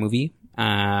Pixar movie.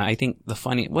 I think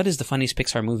what is the funniest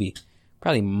Pixar movie?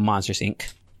 Probably Monsters,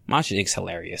 Inc. Monsters, Inc.'s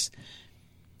hilarious.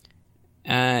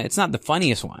 It's not the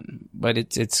funniest one, but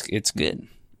it's good.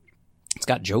 It's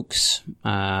got jokes,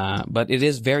 but it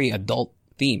is very adult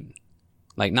themed.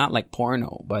 Not like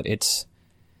porno, but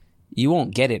you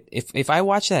won't get it. If I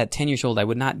watched that at 10 years old, I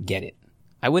would not get it.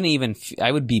 I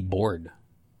would be bored.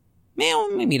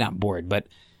 Maybe not bored, but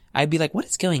I'd be like, what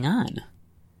is going on?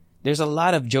 There's a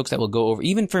lot of jokes that will go over,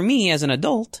 even for me as an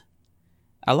adult.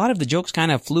 A lot of the jokes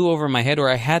kind of flew over my head, or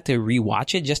I had to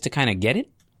rewatch it just to kind of get it.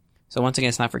 So once again,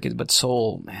 it's not for kids, but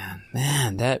Soul,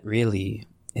 man, that really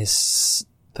is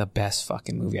the best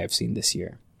fucking movie I've seen this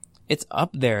year. It's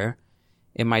up there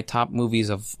in my top movies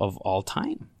of all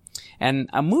time. And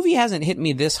a movie hasn't hit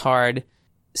me this hard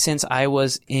since I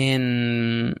was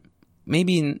in,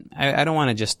 I don't want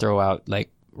to just throw out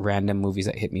random movies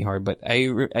that hit me hard, but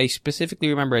I specifically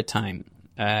remember a time.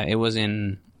 It was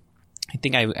in, I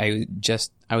think I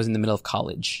was in the middle of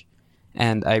college.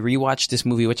 And I rewatched this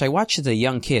movie, which I watched as a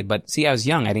young kid, but see, I was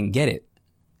young, I didn't get it.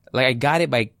 I got it,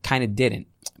 but I kind of didn't.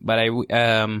 But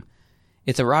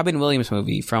It's a Robin Williams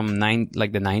movie from the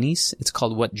 90s. It's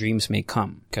called What Dreams May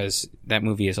Come, because that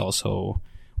movie is also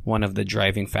one of the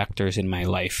driving factors in my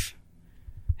life.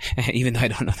 Even though I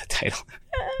don't know the title.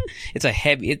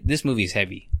 This movie is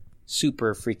heavy.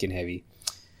 Super freaking heavy.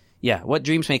 Yeah, What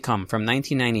Dreams May Come from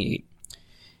 1998.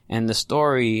 And the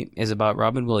story is about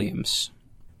Robin Williams.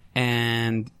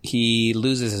 And he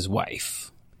loses his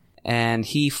wife. And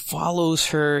he follows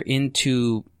her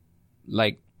into,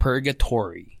 like,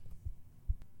 purgatory.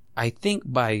 I think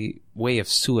by way of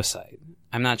suicide.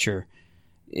 I'm not sure.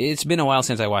 It's been a while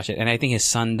since I watched it. And I think his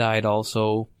son died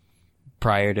also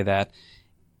prior to that.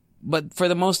 But for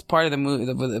the most part of the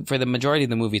movie, for the majority of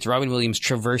the movie, it's Robin Williams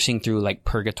traversing through like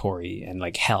purgatory and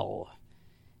like hell.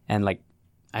 And like,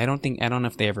 I don't know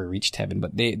if they ever reached heaven,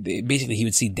 but they basically, he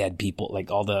would see dead people,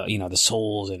 like all the, the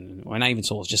souls or not even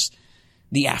souls, just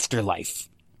the afterlife.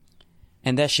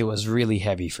 And that shit was really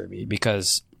heavy for me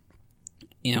because,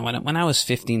 when I was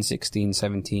 15, 16,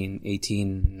 17,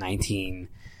 18, 19,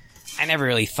 I never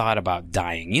really thought about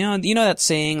dying. You know that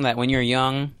saying that when you're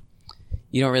young,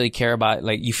 you don't really care about,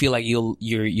 like, you feel like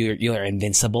you're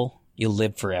invincible. You'll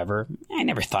live forever. I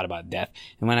never thought about death.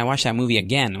 And when I watched that movie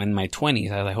again in my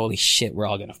 20s, I was like, holy shit, we're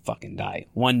all gonna fucking die.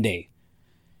 One day.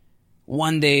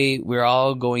 One day, we're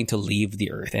all going to leave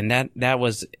the earth. And that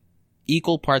was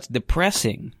equal parts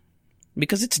depressing.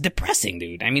 Because it's depressing,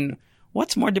 dude. I mean,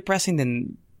 what's more depressing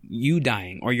than you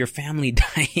dying or your family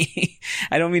dying?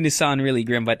 I don't mean to sound really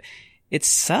grim, but it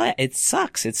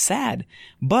sucks. It's sad.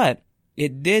 But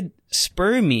it did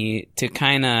spur me to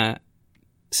kind of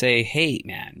say, hey,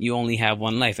 man, you only have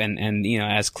one life. And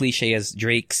as cliche as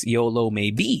Drake's YOLO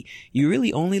may be, you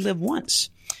really only live once.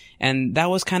 And that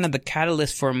was kind of the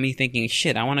catalyst for me thinking,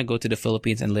 shit, I want to go to the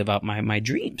Philippines and live out my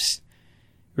dreams.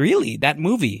 Really, that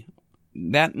movie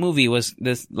was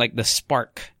this, like, the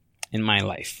spark in my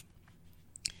life.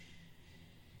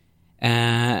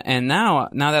 And now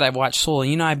that I've watched Soul,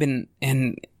 I've been,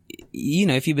 and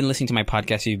if you've been listening to my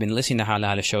podcast, you've been listening to Hala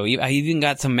Hala Show, I even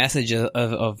got some messages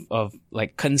of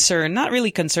like concern, not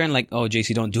really concern like, oh,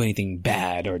 JC, don't do anything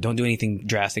bad or don't do anything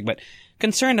drastic, but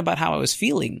concerned about how I was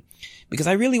feeling. Because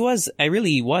I really was,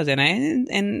 and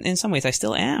and in some ways I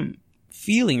still am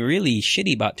feeling really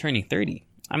shitty about turning 30.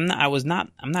 I'm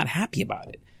not happy about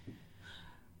it.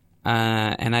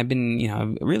 And I've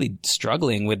been, really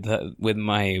struggling with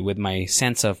my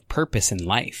sense of purpose in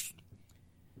life.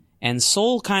 And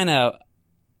Soul kind of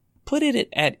put it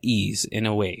at ease in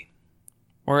a way,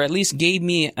 or at least gave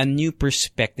me a new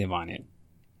perspective on it.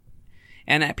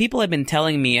 And people have been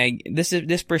telling me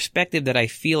this perspective that I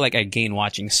feel like I gained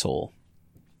watching Soul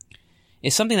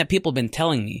is something that people have been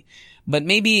telling me, but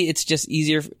maybe it's just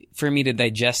easier for me to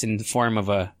digest in the form of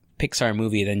a Pixar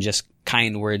movie than just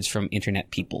kind words from internet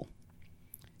people.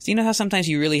 So how sometimes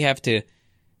you really have to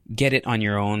get it on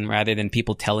your own rather than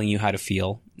people telling you how to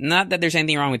feel. Not that there's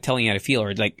anything wrong with telling you how to feel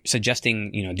or like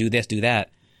suggesting, do this, do that.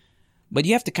 But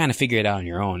you have to kind of figure it out on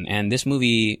your own. And this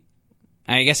movie,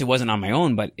 I guess it wasn't on my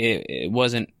own, but it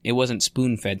wasn't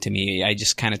spoon-fed to me. I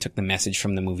just kind of took the message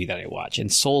from the movie that I watched.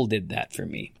 And Soul did that for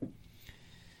me.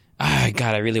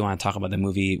 God, I really want to talk about the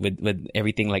movie with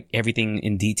everything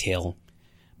in detail.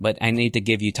 But I need to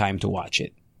give you time to watch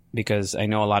it because I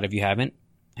know a lot of you haven't.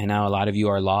 I know a lot of you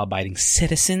are law-abiding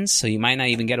citizens, so you might not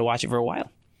even get to watch it for a while.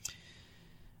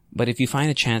 But if you find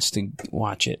a chance to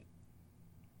watch it,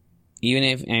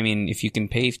 if you can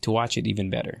pay to watch it,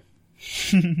 even better.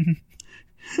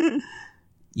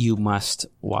 You must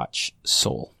watch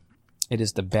Soul. It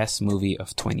is the best movie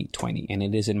of 2020, and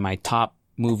it is in my top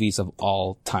movies of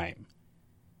all time.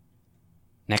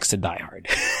 Next to Die Hard.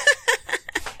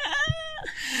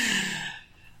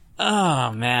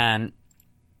 Oh, man.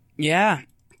 Yeah.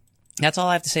 That's all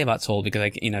I have to say about Soul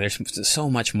because, there's so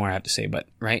much more I have to say, but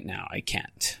right now I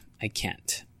can't.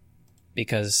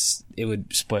 Because it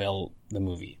would spoil the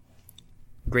movie.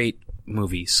 Great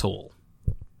movie, Soul.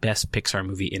 Best Pixar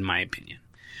movie, in my opinion.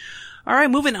 All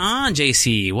right, moving on,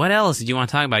 JC. What else did you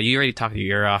want to talk about? You already talked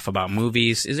your ear off about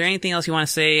movies. Is there anything else you want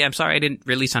to say? I'm sorry I didn't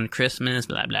release on Christmas,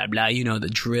 blah, blah, blah. You know the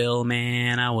drill,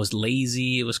 man. I was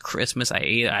lazy. It was Christmas.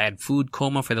 I had food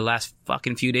coma for the last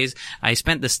fucking few days. I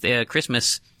spent this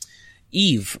Christmas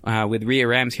Eve with Rhea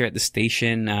Rams here at the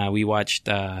station. We watched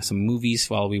some movies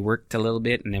while we worked a little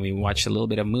bit, and then we watched a little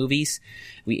bit of movies.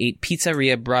 We ate pizza.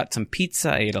 Rhea brought some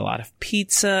pizza. I ate a lot of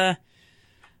pizza.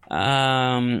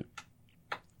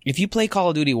 If you play Call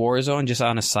of Duty Warzone, just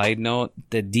on a side note,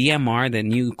 the DMR, the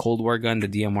new Cold War gun, the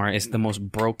DMR, is the most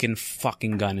broken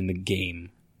fucking gun in the game.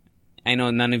 I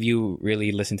know none of you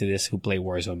really listen to this who play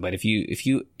Warzone, but if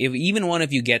even one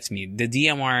of you gets me, the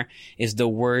DMR is the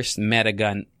worst meta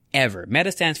gun ever.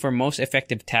 META stands for Most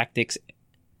Effective Tactics.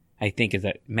 I think is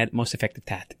that Most Effective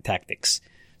Tactics.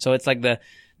 So it's like the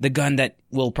gun that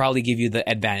will probably give you the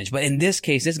advantage. But in this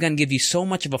case, this gun gives you so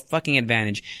much of a fucking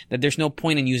advantage that there's no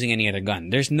point in using any other gun.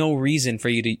 There's no reason for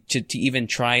you to even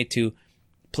try to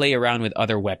play around with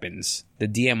other weapons. The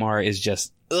DMR is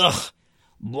just,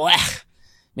 blech.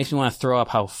 Makes me want to throw up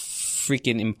how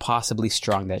freaking impossibly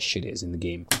strong that shit is in the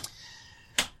game.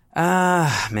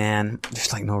 Man,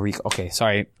 there's like no okay,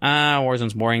 sorry.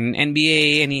 Warzone's boring.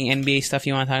 NBA, any NBA stuff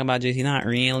you want to talk about, JC? Not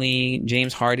really.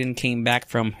 James Harden came back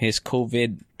from his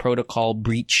COVID protocol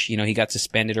breach. You know, he got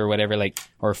suspended or whatever, like,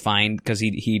 or fined because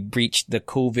he breached the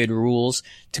COVID rules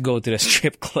to go to the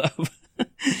strip club.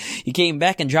 He came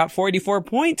back and dropped 44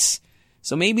 points.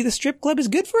 So maybe the strip club is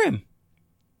good for him.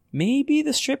 Maybe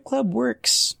the strip club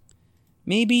works.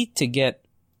 Maybe to get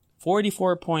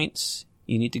 44 points,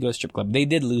 you need to go to strip club. They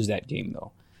did lose that game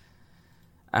though.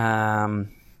 Ano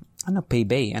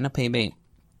payday.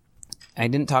 I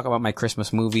didn't talk about my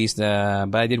Christmas movies,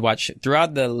 but I did watch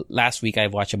throughout the last week.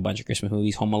 I've watched a bunch of Christmas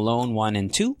movies. Home Alone 1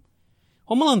 and 2.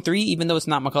 Home Alone 3, even though it's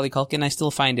not Macaulay Culkin, I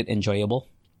still find it enjoyable.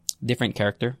 Different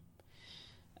character.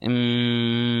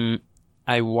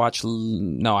 I watched.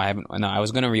 No, I haven't. No, I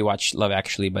was gonna rewatch Love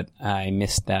Actually, but I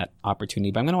missed that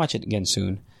opportunity. But I'm gonna watch it again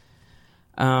soon.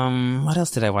 What else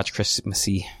did I watch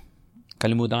Christmassy?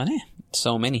 Kalimutan eh.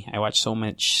 So many. I watched so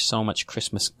much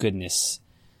Christmas goodness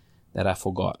that I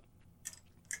forgot.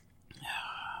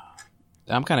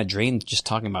 I'm kind of drained just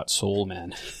talking about Soul,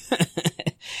 man.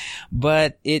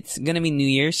 But it's gonna be New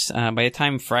Year's. By the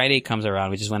time Friday comes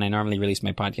around, which is when I normally release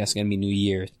my podcast, it's gonna be New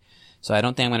Year's. So I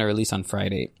don't think I'm gonna release on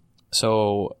Friday.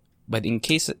 So, but in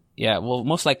case,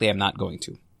 most likely I'm not going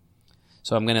to.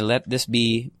 So I'm going to let this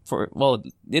be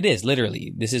it is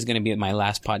literally, this is going to be my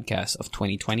last podcast of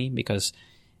 2020 because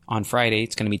on Friday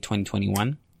it's going to be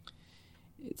 2021.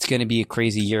 It's going to be a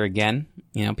crazy year again.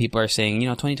 You know, people are saying,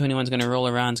 2021 is going to roll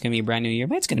around. It's going to be a brand new year,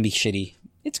 but it's going to be shitty.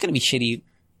 It's going to be shitty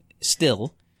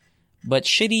still, but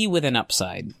shitty with an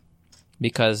upside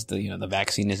because the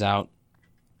vaccine is out.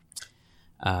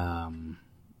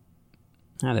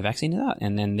 The vaccine is out,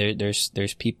 and then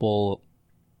there's people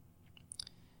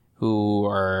who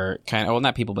are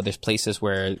not people, but there's places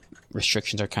where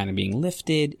restrictions are kind of being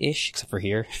lifted-ish, except for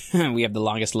here. We have the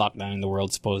longest lockdown in the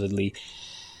world, supposedly.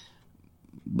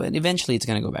 But eventually it's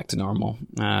going to go back to normal.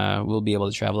 We'll be able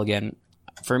to travel again.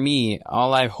 For me,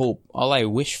 all I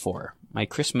wish for, my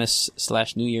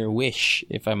Christmas/New Year wish,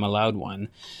 if I'm allowed one,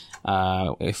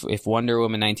 if Wonder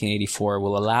Woman 1984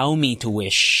 will allow me to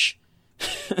wish...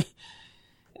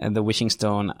 And the wishing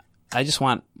stone, I just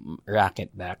want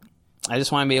Racket back. I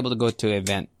just want to be able to go to an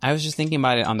event. I was just thinking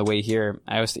about it on the way here.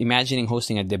 I was imagining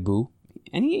hosting a debut.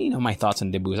 And you know my thoughts on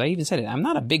debuts. I even said it. I'm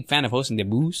not a big fan of hosting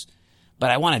debuts,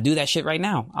 but I want to do that shit right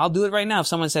now. I'll do it right now. If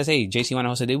someone says, hey, JC, want to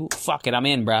host a debut? Fuck it, I'm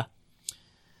in, bruh.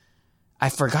 I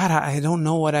forgot. I don't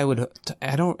know what I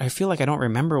feel like I don't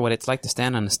remember what it's like to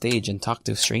stand on a stage and talk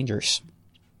to strangers.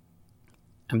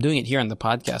 I'm doing it here on the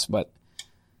podcast, but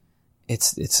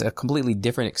it's a completely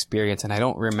different experience, and I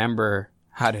don't remember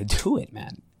how to do it,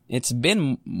 man. It's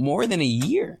been more than a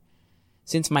year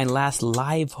since my last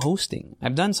live hosting.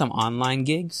 I've done some online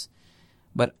gigs,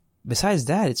 but besides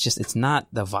that, it's not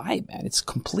the vibe, man. It's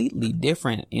completely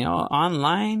different.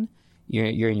 Online,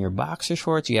 you're in your boxer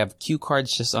shorts. You have cue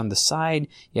cards just on the side.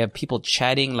 You have people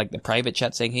chatting, like the private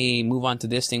chat saying, hey, move on to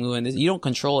this thing, move on this. You don't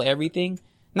control everything.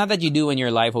 Not that you do when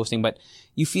you're live hosting, but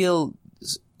you feel...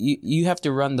 You have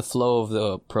to run the flow of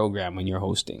the program when you're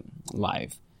hosting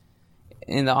live.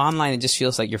 In the online, it just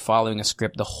feels like you're following a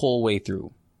script the whole way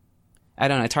through. I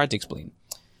don't know. It's hard to explain.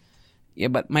 Yeah,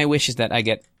 but my wish is that I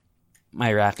get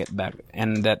my Racket back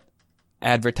and that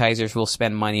advertisers will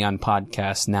spend money on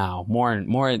podcasts now.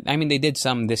 More. I mean, they did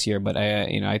some this year, but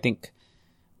I think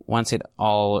once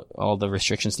all the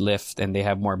restrictions lift and they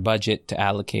have more budget to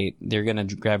allocate, they're going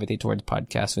to gravitate towards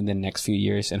podcasts within the next few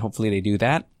years, and hopefully they do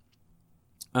that.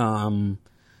 I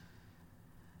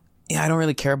don't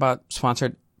really care about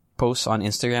sponsored posts on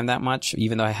Instagram that much,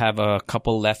 even though I have a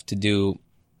couple left to do.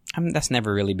 That's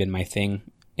never really been my thing.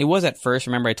 It was at first.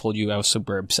 Remember I told you I was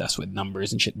super obsessed with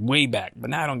numbers and shit way back, but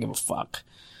now I don't give a fuck.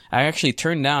 I actually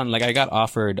turned down, I got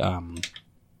offered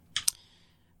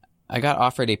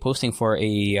a posting for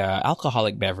a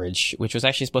alcoholic beverage, which was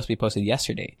actually supposed to be posted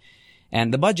yesterday.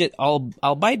 And the budget,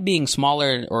 albeit being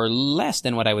smaller or less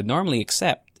than what I would normally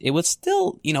accept, it was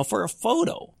still, for a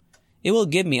photo, it will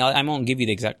give me, I won't give you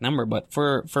the exact number, but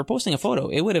for posting a photo,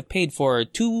 it would have paid for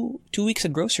two weeks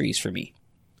of groceries for me.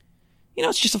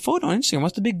 It's just a photo on Instagram.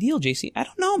 What's the big deal, JC? I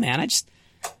don't know, man.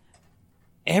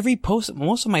 Every post,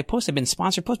 most of my posts have been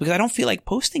sponsored posts because I don't feel like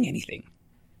posting anything.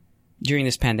 during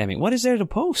this pandemic? What is there to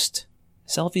post?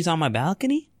 Selfies on my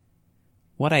balcony?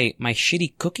 My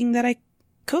shitty cooking that I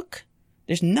cook?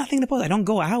 There's nothing to post. I don't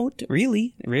go out,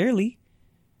 really, rarely.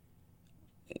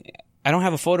 I don't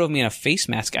have a photo of me in a face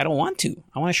mask. I don't want to.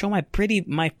 I want to show my pretty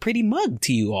mug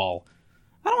to you all.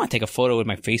 I don't want to take a photo with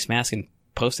my face mask and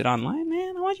post it online,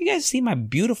 man. I want you guys to see my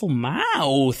beautiful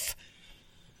mouth.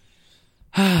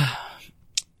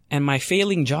 And my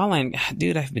failing jawline.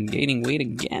 Dude, I've been gaining weight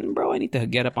again, bro. I need to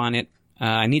get up on it.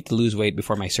 I need to lose weight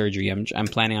before my surgery. I'm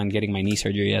planning on getting my knee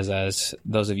surgery, as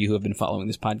those of you who have been following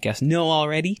this podcast know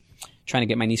already. Trying to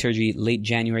get my knee surgery late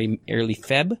January, early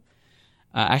Feb.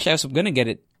 Actually, I was going to get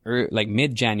it like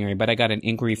mid-January, but I got an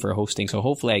inquiry for hosting, so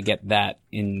hopefully I get that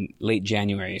in late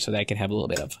January so that I can have a little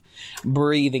bit of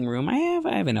breathing room. I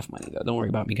have enough money, though. Don't worry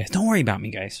about me,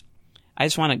 guys. I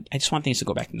just want things to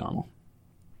go back to normal.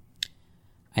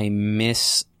 I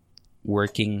miss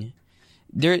working.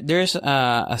 There's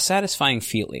a satisfying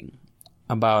feeling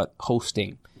about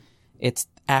hosting. It's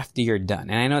after you're done.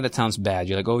 And I know that sounds bad.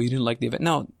 You're like, oh, you didn't like the event.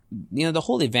 No, the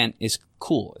whole event is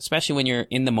cool, especially when you're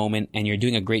in the moment and you're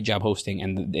doing a great job hosting,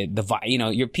 and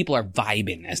your people are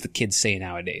vibing, as the kids say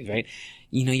nowadays, right?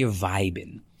 You're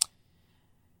vibing.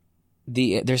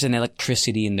 There's an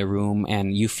electricity in the room,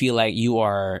 and you feel like you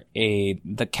are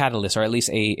the catalyst, or at least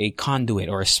a conduit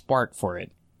or a spark for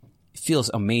it. It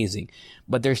feels amazing.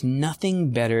 But there's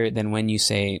nothing better than when you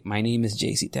say, my name is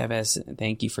JC Tevez.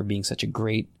 Thank you for being such a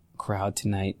great crowd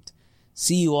tonight.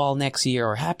 See you all next year,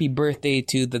 or happy birthday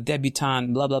to the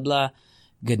debutante, blah, blah, blah.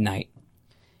 Good night.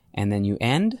 And then you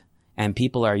end, and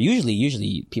people are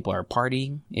usually people are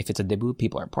partying. If it's a debut,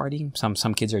 people are partying.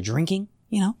 Some kids are drinking,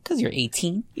 because you're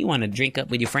 18. You want to drink up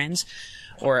with your friends.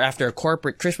 Or after a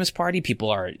corporate Christmas party, people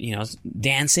are,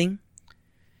 dancing.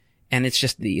 And it's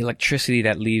just the electricity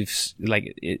that leaves,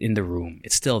 like, in the room.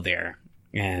 It's still there.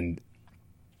 And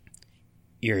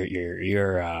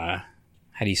you're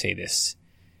how do you say this?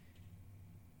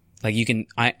 Like,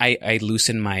 I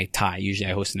loosen my tie. Usually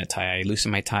I host in a tie. I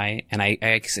loosen my tie, and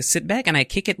I sit back and I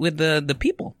kick it with the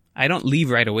people. I don't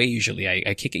leave right away usually.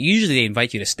 I kick it. Usually they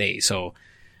invite you to stay. So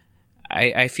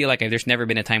I feel like there's never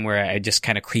been a time where I just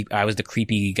kind of I was the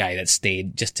creepy guy that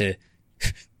stayed just to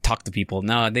talk to people.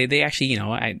 No, they actually,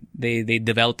 I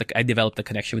developed the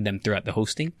connection with them throughout the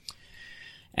hosting.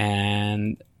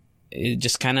 And it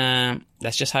just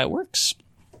that's just how it works.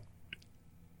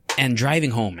 And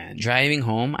driving home, man.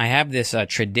 I have this not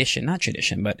tradition,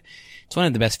 but it's one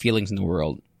of the best feelings in the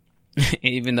world.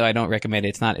 Even though I don't recommend it,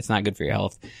 it's not good for your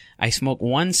health. I smoke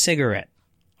one cigarette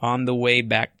on the way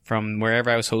back from wherever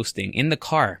I was hosting, in the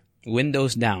car,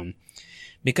 windows down.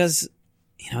 Because,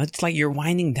 it's like you're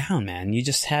winding down, man. You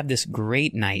just have this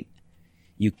great night.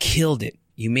 You killed it.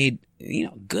 You made,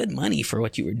 good money for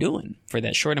what you were doing for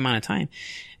that short amount of time.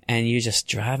 And you're just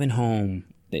driving home.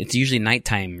 It's usually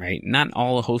nighttime, right? Not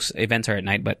all host events are at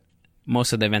night, but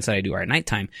most of the events that I do are at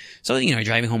nighttime. So,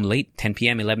 driving home late, 10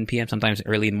 p.m., 11 p.m., sometimes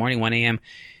early in the morning, 1 a.m.,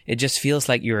 it just feels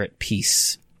like you're at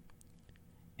peace.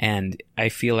 And I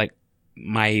feel like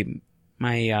if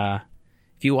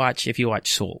you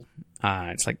watch Soul,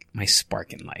 it's like my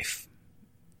spark in life.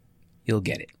 You'll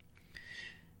get it.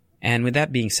 And with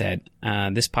that being said,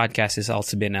 this podcast has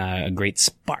also been a great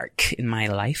spark in my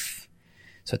life.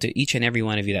 So to each and every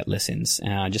one of you that listens,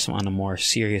 just on a more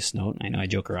serious note, I know I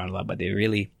joke around a lot, but it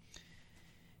really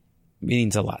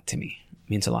means a lot to me. It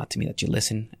means a lot to me that you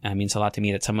listen. It means a lot to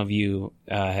me that some of you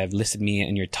have listed me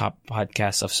in your top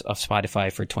podcasts of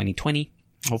Spotify for 2020.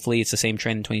 Hopefully it's the same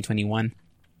trend in 2021.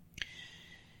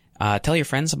 Tell your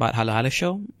friends about Halo Halo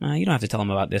Show. You don't have to tell them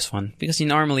about this one, because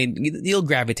you'll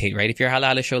gravitate, right? If you're a Halo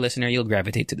Halo Show listener, you'll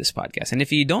gravitate to this podcast. And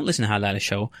if you don't listen to Halo Halo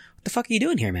Show, what the fuck are you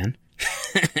doing here, man?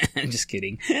 I'm just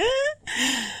kidding.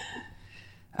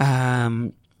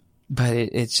 But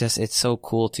it's so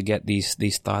cool to get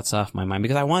these thoughts off my mind,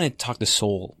 because I want to talk to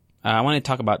Soul. I want to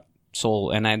talk about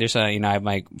Soul. And I have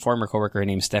my former coworker, her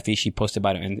name's Steffi. She posted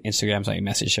about it on Instagram, so I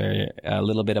messaged her a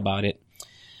little bit about it.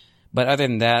 But other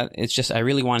than that, it's just, I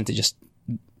really wanted to just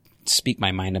speak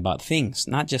my mind about things,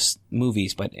 not just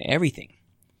movies, but everything.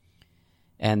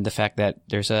 And the fact that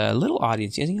there's a little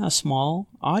audience, a small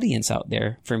audience out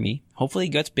there for me. Hopefully it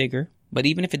gets bigger, but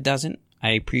even if it doesn't, I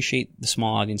appreciate the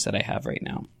small audience that I have right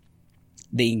now.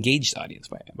 The engaged audience,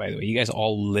 by the way. You guys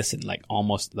all listen like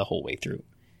almost the whole way through,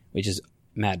 which is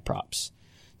mad props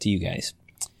to you guys.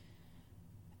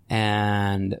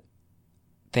 And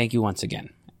thank you once again.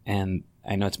 And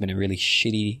I know it's been a really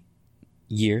shitty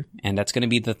year, and that's going to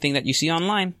be the thing that you see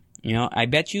online. I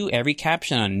bet you every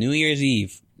caption on New Year's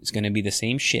Eve is going to be the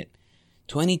same shit.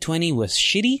 2020 was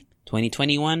shitty.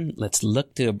 2021, let's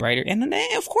look to a brighter. And then,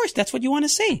 of course, that's what you want to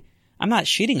say. I'm not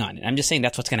shitting on it. I'm just saying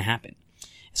that's what's going to happen.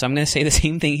 So I'm going to say the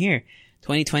same thing here.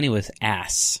 2020 was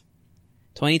ass.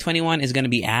 2021 is going to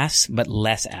be ass, but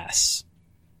less ass.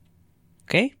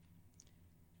 Okay?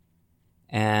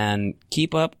 And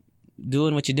keep up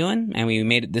doing what you're doing. And we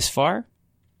made it this far.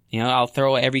 I'll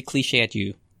throw every cliche at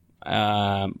you.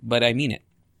 But I mean it.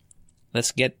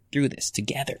 Let's get through this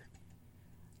together.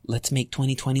 Let's make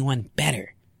 2021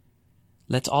 better.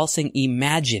 Let's all sing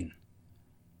Imagine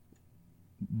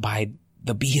by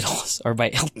the Beatles or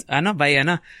by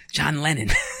John Lennon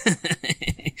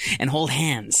and hold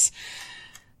hands.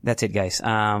 That's it, guys.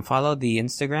 Follow the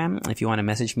Instagram if you want to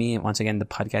message me. Once again, the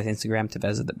podcast Instagram,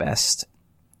 Tevez the Best.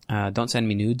 Don't send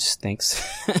me nudes, thanks.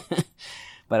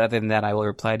 But other than that, I will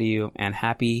reply to you. And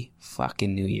happy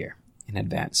fucking New Year in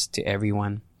advance to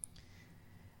everyone.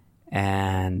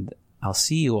 And I'll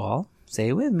see you all. Say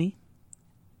it with me.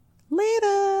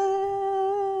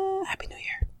 Later. Happy New Year.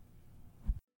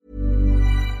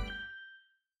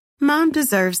 Mom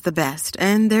deserves the best,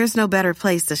 and there's no better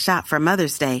place to shop for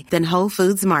Mother's Day than Whole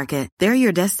Foods Market. They're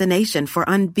your destination for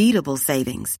unbeatable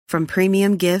savings, from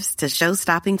premium gifts to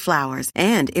show-stopping flowers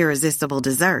and irresistible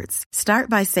desserts. Start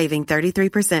by saving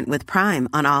 33% with Prime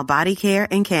on all body care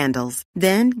and candles.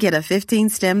 Then get a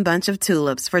 15-stem bunch of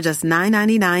tulips for just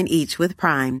 $9.99 each with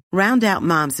Prime. Round out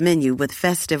Mom's menu with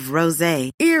festive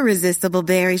rosé, irresistible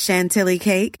berry chantilly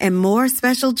cake, and more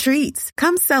special treats.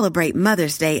 Come celebrate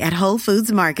Mother's Day at Whole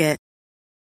Foods Market.